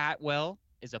 Tutu Atwell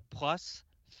is a plus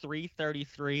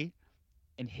 333.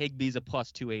 And Higbee's a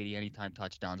plus 280 anytime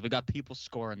touchdowns. We got people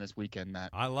scoring this weekend,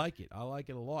 Matt. I like it. I like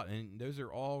it a lot. And those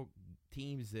are all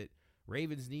teams that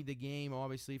Ravens need the game,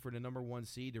 obviously, for the number 1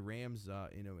 seed. The Rams,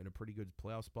 in a pretty good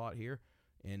playoff spot here,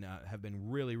 and have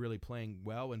been really, really playing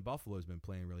well. And Buffalo's been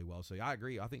playing really well. So I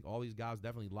agree. I think all these guys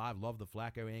definitely live. Love the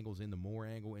Flacco angles in the Moore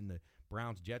angle in the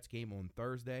Browns-Jets game on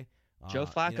Thursday. Joe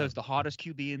Flacco's the hottest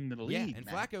QB in the league. Yeah, and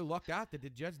man. Flacco lucked out that the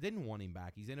Jets didn't want him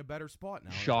back. He's in a better spot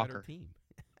now. Shocker. A better team.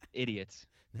 Idiots.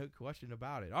 No question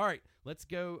about it. All right, let's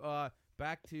go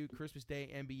back to Christmas Day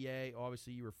NBA.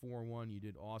 Obviously, you were 4-1. You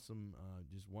did awesome.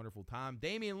 Just wonderful time.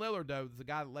 Damian Lillard, though, was the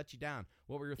guy that let you down.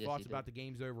 What were your thoughts about the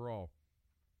games overall?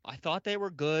 I thought they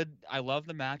were good. I love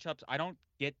the matchups. I don't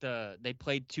get they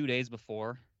played 2 days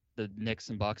before the Knicks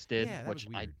and Bucks did, which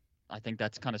I think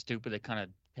that's kind of stupid. It kind of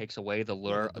takes away the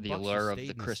allure of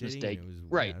the Christmas Day.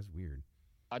 Right. Yeah, that's weird.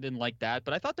 I didn't like that,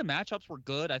 but I thought the matchups were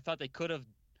good. I thought they could have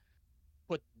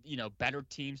put better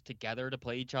teams together to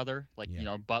play each other. Like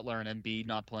Butler and Embiid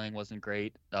not playing wasn't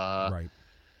great. Right.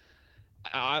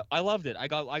 I loved it. I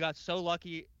got so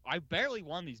lucky. I barely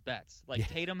won these bets. Like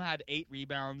Tatum had 8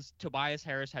 rebounds. Tobias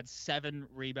Harris had 7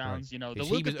 rebounds. Right. The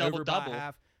Luka double-double.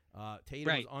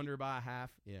 Tatum was under by a half.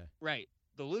 Yeah. Right.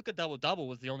 The Luka double-double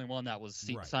was the only one that was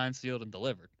signed, sealed, and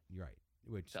delivered. Right.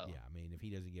 Which, I mean, if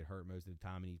he doesn't get hurt most of the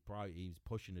time, and he's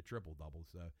pushing a triple-double.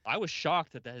 So I was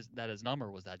shocked that his number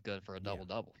was that good for a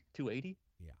double-double. 280?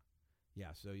 Yeah,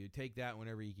 so you take that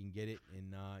whenever you can get it.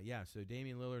 And, so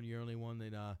Damian Lillard, you're the only one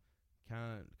that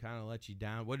kind of let you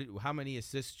down. How many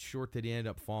assists short did he end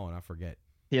up falling? I forget.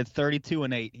 He had 32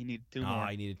 and 8. He needed 2 more.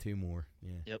 He needed 2 more.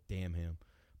 Yeah. Yep. Damn him.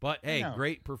 But, hey,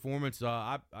 great performance.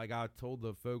 I told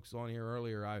the folks on here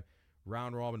earlier, I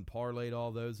round robin parlayed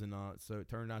all those, and so it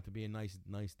turned out to be a nice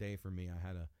day for me.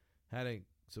 I had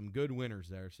some good winners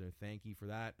there, so thank you for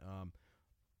that.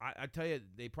 I tell you,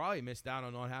 they probably missed out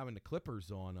on not having the Clippers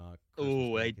on.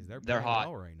 Because they're hot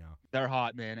well right now. They're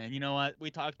hot, man. And you know what? We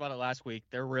talked about it last week.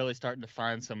 They're really starting to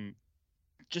find some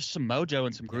mojo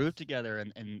and some groove together.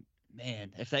 And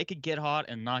man, if they could get hot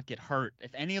and not get hurt,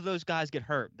 if any of those guys get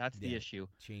hurt, that's the issue.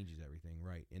 Changes everything,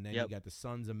 right? And then you got the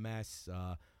Suns a mess.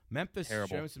 Memphis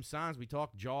showing some signs. We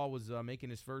talked. Jaw was making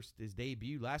his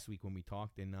debut last week when we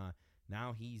talked, and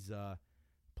now he's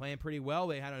playing pretty well.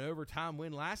 They had an overtime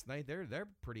win last night. They're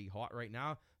pretty hot right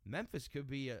now. Memphis could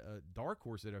be a dark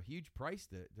horse at a huge price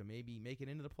to maybe make it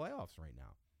into the playoffs right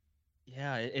now.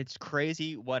 Yeah, it's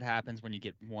crazy what happens when you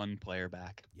get one player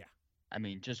back. Yeah, I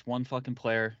mean, just one fucking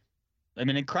player. I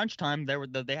mean, in crunch time,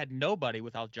 they had nobody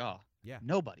without Jaw. Yeah,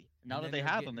 nobody. Now that they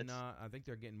have him, I think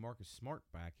they're getting Marcus Smart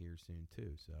back here soon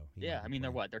too. So I mean,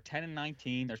 they're 10 and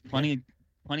 19. There's plenty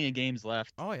of games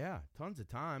left. Oh yeah, tons of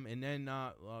time. And then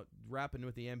wrapping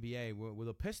with the NBA, will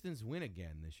the Pistons win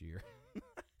again this year?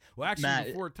 Well, actually, Matt,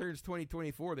 before it turns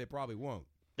 2024, they probably won't.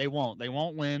 They won't. They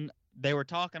won't win. They were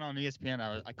talking on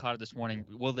ESPN. I caught it this morning.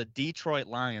 Will the Detroit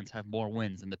Lions have more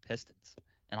wins than the Pistons?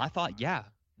 And I thought, yeah,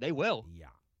 they will. Yeah.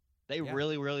 They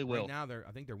really, really will. Right now,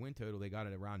 I think their win total, they got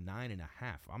it around 9.5.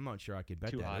 I'm not sure I could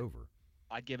bet Too that high. over.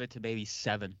 I'd give it to maybe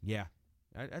 7. Yeah,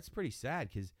 that's pretty sad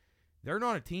because they're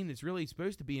not a team that's really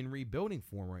supposed to be in rebuilding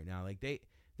form right now. Like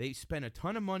they spent a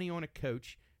ton of money on a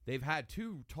coach. They've had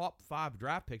 2 top 5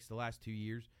 draft picks the last 2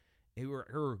 years who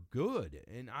are good,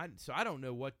 and I don't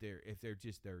know if they're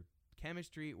just their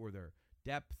chemistry or their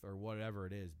depth or whatever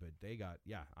it is, but they got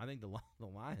I think the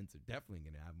Lions are definitely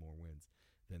going to have more wins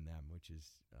than them, which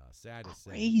is sad to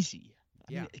say. Crazy.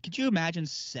 Yeah. I mean, could you imagine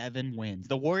 7 wins?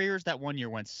 The Warriors that one year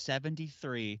went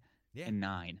 73-9.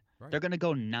 Right. They're going to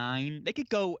go 9. They could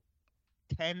go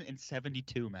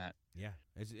 10-72, Matt. Yeah,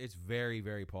 it's very,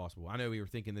 very possible. I know we were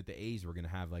thinking that the A's were going to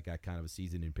have like that kind of a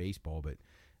season in baseball, but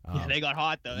They got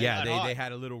hot though. They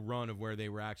had a little run of where they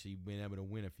were actually being able to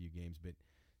win a few games, but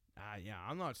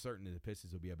I'm not certain that the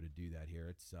Pistons will be able to do that here.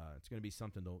 It's going to be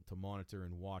something to monitor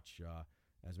and watch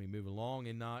as we move along.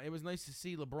 And it was nice to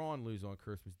see LeBron lose on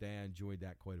Christmas Day. I enjoyed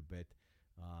that quite a bit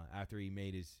after he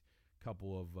made his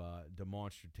couple of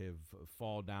demonstrative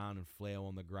fall down and flail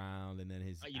on the ground, and then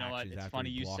his You know what? actions It's after funny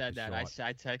he you blocked said the that. shot.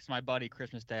 I text my buddy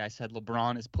Christmas Day. I said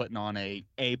LeBron is putting on a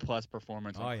A+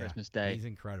 performance on Christmas Day. He's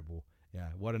incredible. Yeah,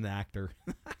 what an actor.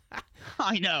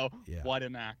 I know. Yeah. What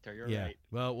an actor. You're right.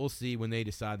 Well, we'll see when they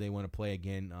decide they want to play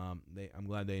again. I'm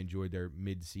glad they enjoyed their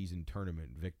mid-season tournament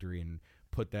victory and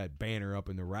put that banner up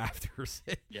in the rafters.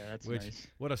 Yeah, that's Which, nice.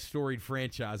 What a storied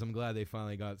franchise. I'm glad they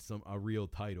finally got a real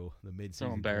title, the mid-season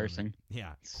So embarrassing. tournament.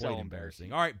 Yeah, So quite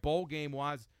embarrassing. All right, bowl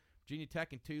game-wise, Virginia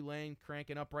Tech and Tulane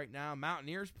cranking up right now.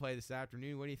 Mountaineers play this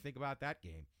afternoon. What do you think about that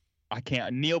game? I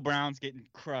can't. Neil Brown's getting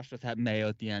crushed with that Mayo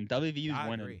at the end. WVU's I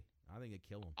winning. agree. I think they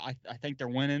kill them. I think they're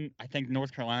winning. I think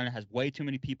North Carolina has way too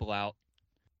many people out.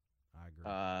 I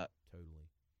agree.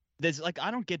 Totally. I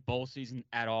don't get bowl season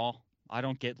at all. I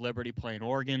don't get Liberty playing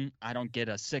Oregon. I don't get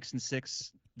a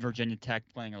 6-6 Virginia Tech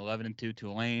playing 11-2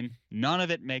 Tulane. None of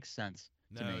it makes sense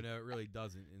to me. No, it really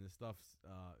doesn't. And the stuff's,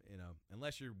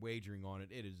 unless you're wagering on it,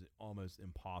 it is almost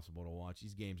impossible to watch.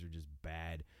 These games are just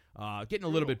bad. Getting a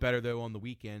little bit better though on the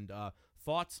weekend.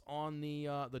 Thoughts on the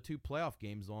 2 playoff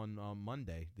games on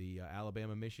Monday? The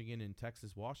Alabama, Michigan, and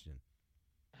Texas, Washington.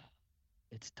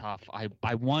 It's tough.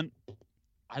 I want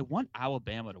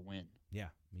Alabama to win. Yeah,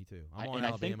 me too.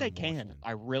 I think they can.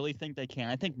 I really think they can.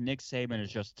 I think Nick Saban is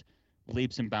just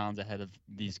leaps and bounds ahead of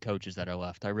these coaches that are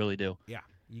left. I really do. Yeah,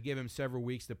 you give him several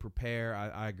weeks to prepare.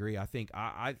 I agree. I think,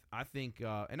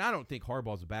 and I don't think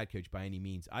Harbaugh's a bad coach by any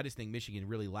means. I just think Michigan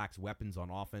really lacks weapons on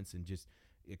offense and just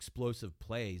explosive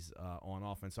plays on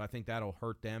offense. So I think that'll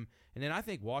hurt them. And then I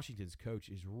think Washington's coach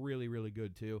is really, really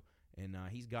good too, and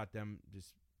he's got them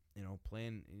just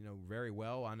playing very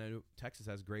well. I know Texas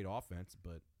has great offense,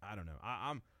 but I don't know.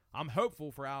 I'm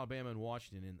hopeful for Alabama and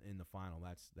Washington in the final.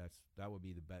 That would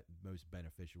be the most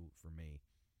beneficial for me.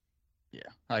 Yeah,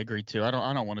 I agree too. I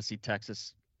don't want to see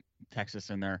Texas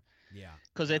in there. Yeah,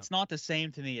 because it's not the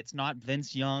same to me. It's not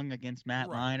Vince Young against Matt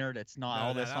Leinart. It's not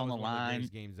all this on the line. One of the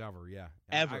greatest games ever. Yeah,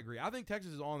 ever. I agree. I think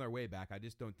Texas is on their way back. I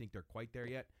just don't think they're quite there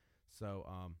yet. So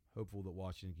hopeful that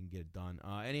Washington can get it done.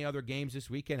 Any other games this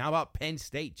weekend? How about Penn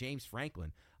State, James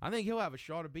Franklin? I think he'll have a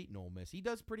shot of beating Ole Miss. He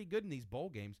does pretty good in these bowl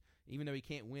games, even though he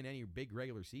can't win any big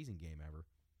regular season game ever.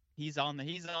 He's on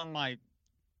my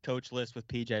coach list with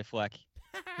PJ Fleck.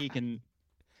 He can.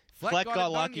 Fleck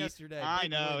got lucky yesterday. I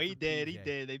know he did. PJ. He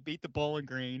did. They beat the Bowling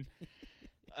Green.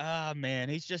 Man,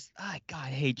 he's just God. I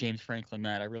hate James Franklin,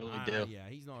 Matt. I really do. Yeah,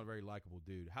 he's not a very likable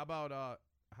dude. How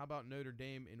about Notre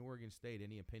Dame and Oregon State?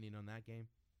 Any opinion on that game?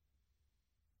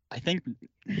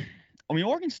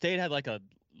 Oregon State had like a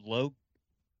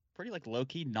pretty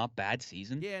low-key, not bad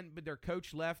season. Yeah, but their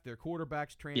coach left, their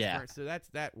quarterback's transferred, so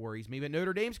that worries me. But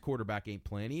Notre Dame's quarterback ain't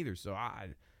playing either, so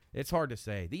it's hard to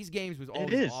say. These games with all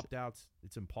these opt-outs,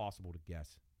 it's impossible to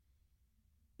guess.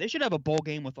 They should have a bowl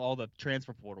game with all the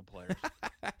transfer portal players.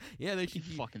 Yeah, they should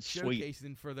be fucking sweet.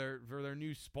 Showcasing for their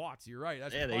new spots. You're right.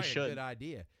 That's probably a good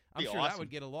idea. I'm sure that would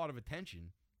get a lot of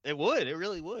attention. It would. It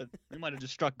really would. We might have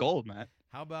just struck gold, Matt.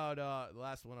 How about the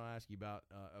last one I'll ask you about,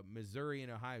 Missouri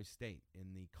and Ohio State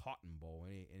in the Cotton Bowl?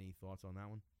 Any thoughts on that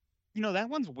one? That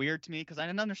one's weird to me because I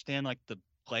didn't understand the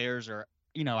players are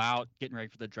out getting ready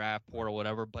for the draft portal or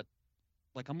whatever. But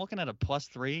I'm looking at a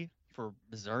 +3 for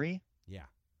Missouri. Yeah,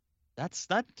 that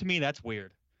to me that's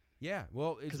weird. Yeah,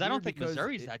 well, because I don't think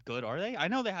Missouri's that good, are they? I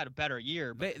know they had a better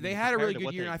year. But they had a really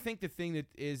good year, and I think the thing that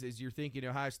is you're thinking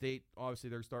Ohio State,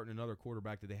 obviously they're starting another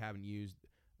quarterback that they haven't used.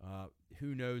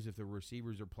 Who knows if the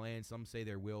receivers are playing? Some say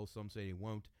they will, some say they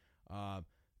won't.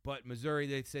 But Missouri,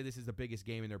 they say this is the biggest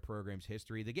game in their program's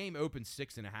history. The game opened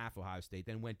 6.5 Ohio State,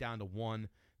 then went down to 1,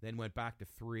 then went back to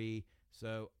 3,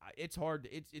 So it's hard.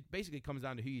 It basically comes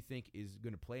down to who you think is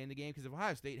going to play in the game. Because if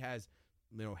Ohio State has,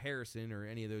 Harrison or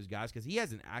any of those guys, because he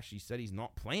hasn't actually said he's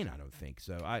not playing, I don't think.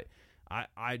 So I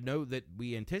know that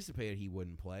we anticipated he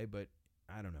wouldn't play, but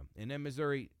I don't know. And then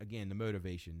Missouri, again, the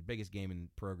motivation, biggest game in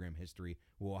program history.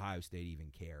 Will Ohio State even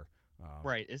care?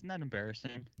 Right. Isn't that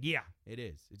embarrassing? Yeah, it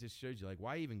is. It just shows you,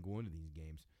 why even go into these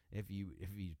games if your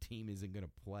team isn't going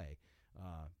to play?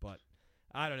 But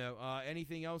I don't know.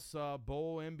 Anything else?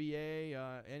 Bowl,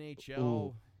 NBA, NHL.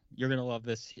 Ooh, you're gonna love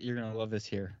this. You're gonna love this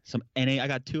here. I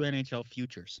got 2 NHL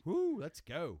futures. Woo, let's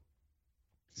go.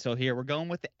 So here we're going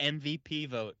with the MVP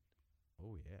vote.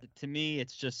 Oh yeah. To me,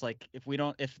 it's just if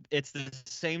it's the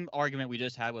same argument we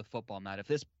just had with football, Matt. If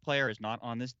this player is not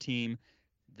on this team,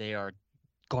 they are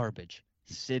garbage.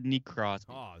 Sidney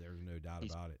Crosby. Oh, there's no doubt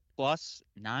about it. Plus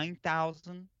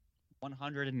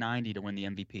 9,190 to win the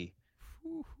MVP.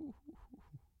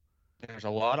 There's a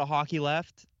lot of hockey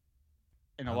left,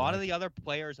 and a lot of the other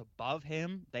players above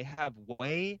him, they have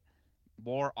way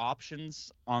more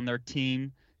options on their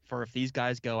team for if these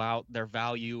guys go out, their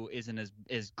value isn't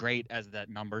as great as that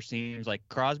number seems. Like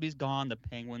Crosby's gone, the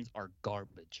Penguins are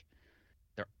garbage.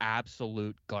 They're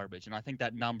absolute garbage, and I think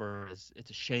that number it's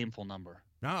a shameful number.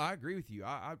 No, I agree with you.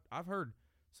 I've heard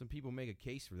some people make a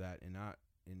case for that, and I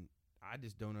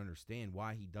just don't understand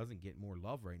why he doesn't get more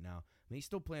love right now. I mean, he's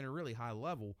still playing at a really high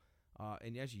level,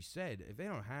 and as you said, if they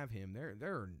don't have him,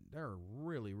 they're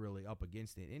really, really up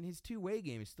against it. And his two-way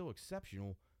game is still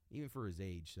exceptional, even for his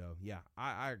age. So yeah,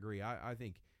 I agree. I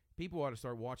think people ought to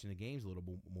start watching the games a little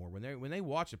bit more. When they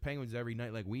watch the Penguins every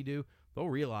night like we do, they'll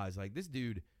realize this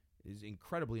dude is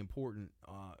incredibly important.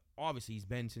 Obviously, he's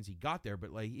been since he got there, but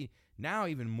now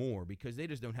even more because they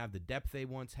just don't have the depth they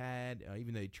once had.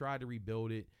 Even though they tried to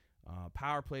rebuild it,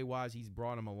 power play wise, he's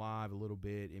brought him alive a little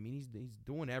bit. I mean, he's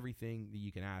doing everything that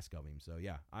you can ask of him. So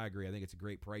yeah, I agree. I think it's a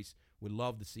great price. Would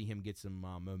love to see him get some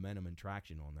momentum and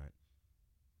traction on that.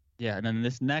 Yeah, and then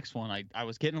this next one, I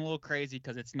was getting a little crazy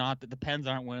because it's not that the Pens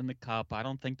aren't winning the Cup. I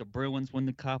don't think the Bruins win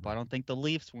the Cup. I don't think the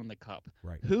Leafs win the Cup.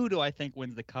 Right. Who do I think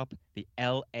wins the Cup? The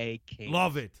L.A. Kings.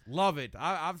 Love it.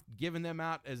 I've given them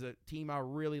out as a team I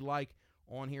really like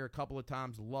on here a couple of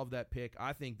times. Love that pick.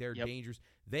 I think they're dangerous.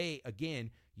 They, again,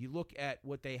 you look at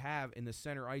what they have in the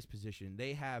center ice position.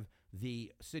 They have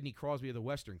the Sidney Crosby of the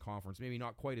Western Conference, maybe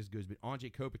not quite as good, but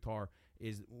Anze Kopitar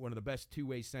is one of the best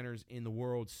two-way centers in the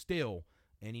world still.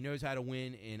 And he knows how to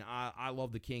win, and I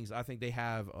love the Kings. I think they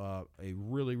have a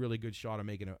really, really good shot of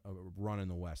making a run in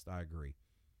the West. I agree.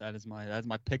 That is my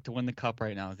pick to win the Cup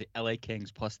right now. The LA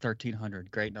Kings plus 1,300.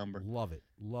 Great number. Love it.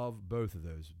 Love both of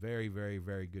those. Very, very,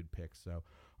 very good picks. So,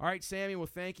 all right, Sammy. Well,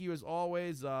 thank you as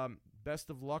always.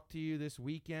 Best of luck to you this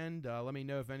weekend. Let me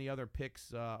know if any other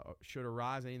picks should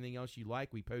arise. Anything else you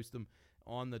like? We post them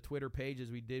on the Twitter page as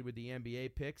we did with the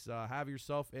NBA picks. Have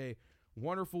yourself a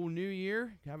wonderful new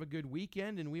year. Have a good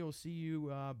weekend, and we will see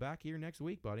you back here next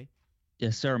week, buddy.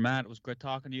 Yes, sir, Matt. It was good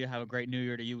talking to you. Have a great new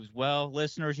year to you as well.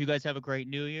 Listeners, you guys have a great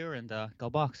new year, and go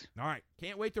Bucks. All right.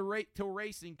 Can't wait till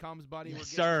racing comes, buddy. Yes, We're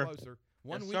sir. getting closer.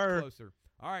 One Yes, week sir. closer.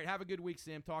 All right. Have a good week,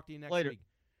 Sam. Talk to you next Later. week.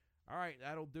 All right.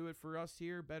 That'll do it for us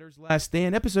here. Bettor's Last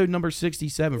Stand, episode number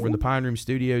 67 from the Pine Room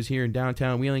Studios here in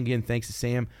downtown Wheeling. Again, thanks to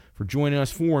Sam for joining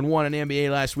us. 4-1 in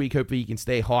NBA last week. Hopefully you can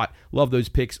stay hot. Love those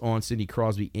picks on Sidney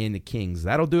Crosby and the Kings.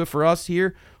 That'll do it for us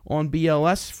here on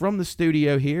BLS from the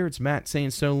studio here. It's Matt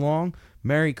saying so long.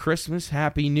 Merry Christmas.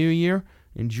 Happy New Year.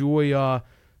 Enjoy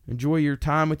your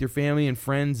time with your family and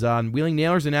friends. Wheeling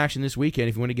Nailers in action this weekend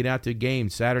if you want to get out to a game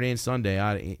Saturday and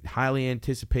Sunday. Highly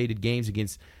anticipated games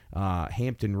against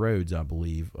Hampton Roads, I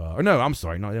believe. Or no, I'm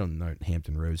sorry, not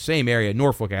Hampton Roads. Same area,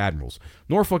 Norfolk Admirals.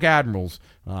 Norfolk Admirals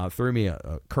threw me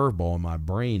a curveball in my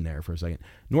brain there for a second.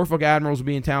 Norfolk Admirals will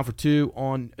be in town for 2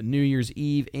 on New Year's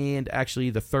Eve and actually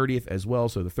the 30th as well.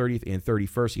 So the 30th and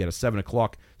 31st, you got a 7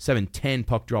 o'clock, 7:10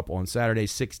 puck drop on Saturday,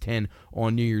 6:10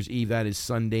 on New Year's Eve. That is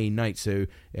Sunday night, so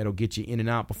it'll get you in and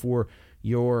out before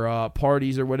your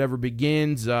parties or whatever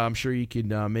begins. I'm sure you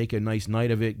could make a nice night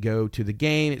of it. Go to the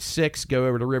game at 6, go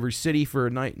over to River City for a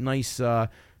nice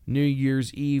New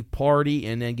Year's Eve party,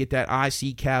 and then get that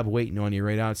IC cab waiting on you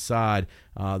right outside.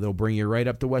 They'll bring you right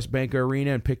up to West Banco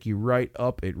Arena and pick you right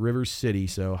up at River City.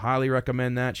 So highly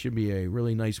recommend that. Should be a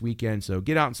really nice weekend. So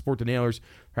get out and support the Nailers.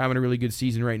 They're having a really good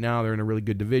season right now. They're in a really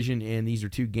good division, and these are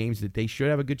 2 games that they should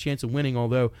have a good chance of winning,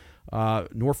 although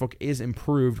Norfolk is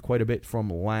improved quite a bit from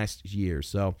last year.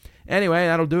 So anyway,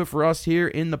 that'll do it for us here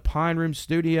in the Pine Room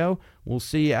Studio. We'll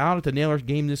see you out at the Nailers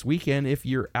game this weekend if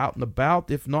you're out and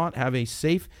about. If not, have a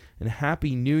safe and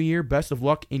happy New Year. Best of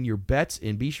luck in your bets,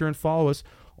 and be sure and follow us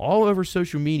all over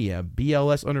social media,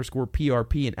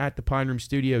 BLS_PRP, and at the Pine Room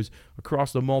Studios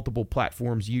across the multiple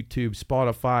platforms, YouTube,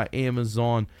 Spotify,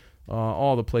 Amazon,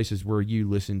 all the places where you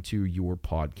listen to your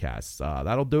podcasts.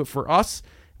 That'll do it for us.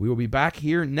 We will be back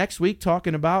here next week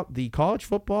talking about the college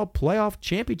football playoff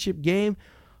championship game,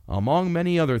 among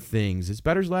many other things. It's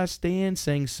Bettor's Last Stand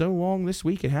saying so long this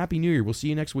week and Happy New Year. We'll see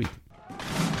you next week.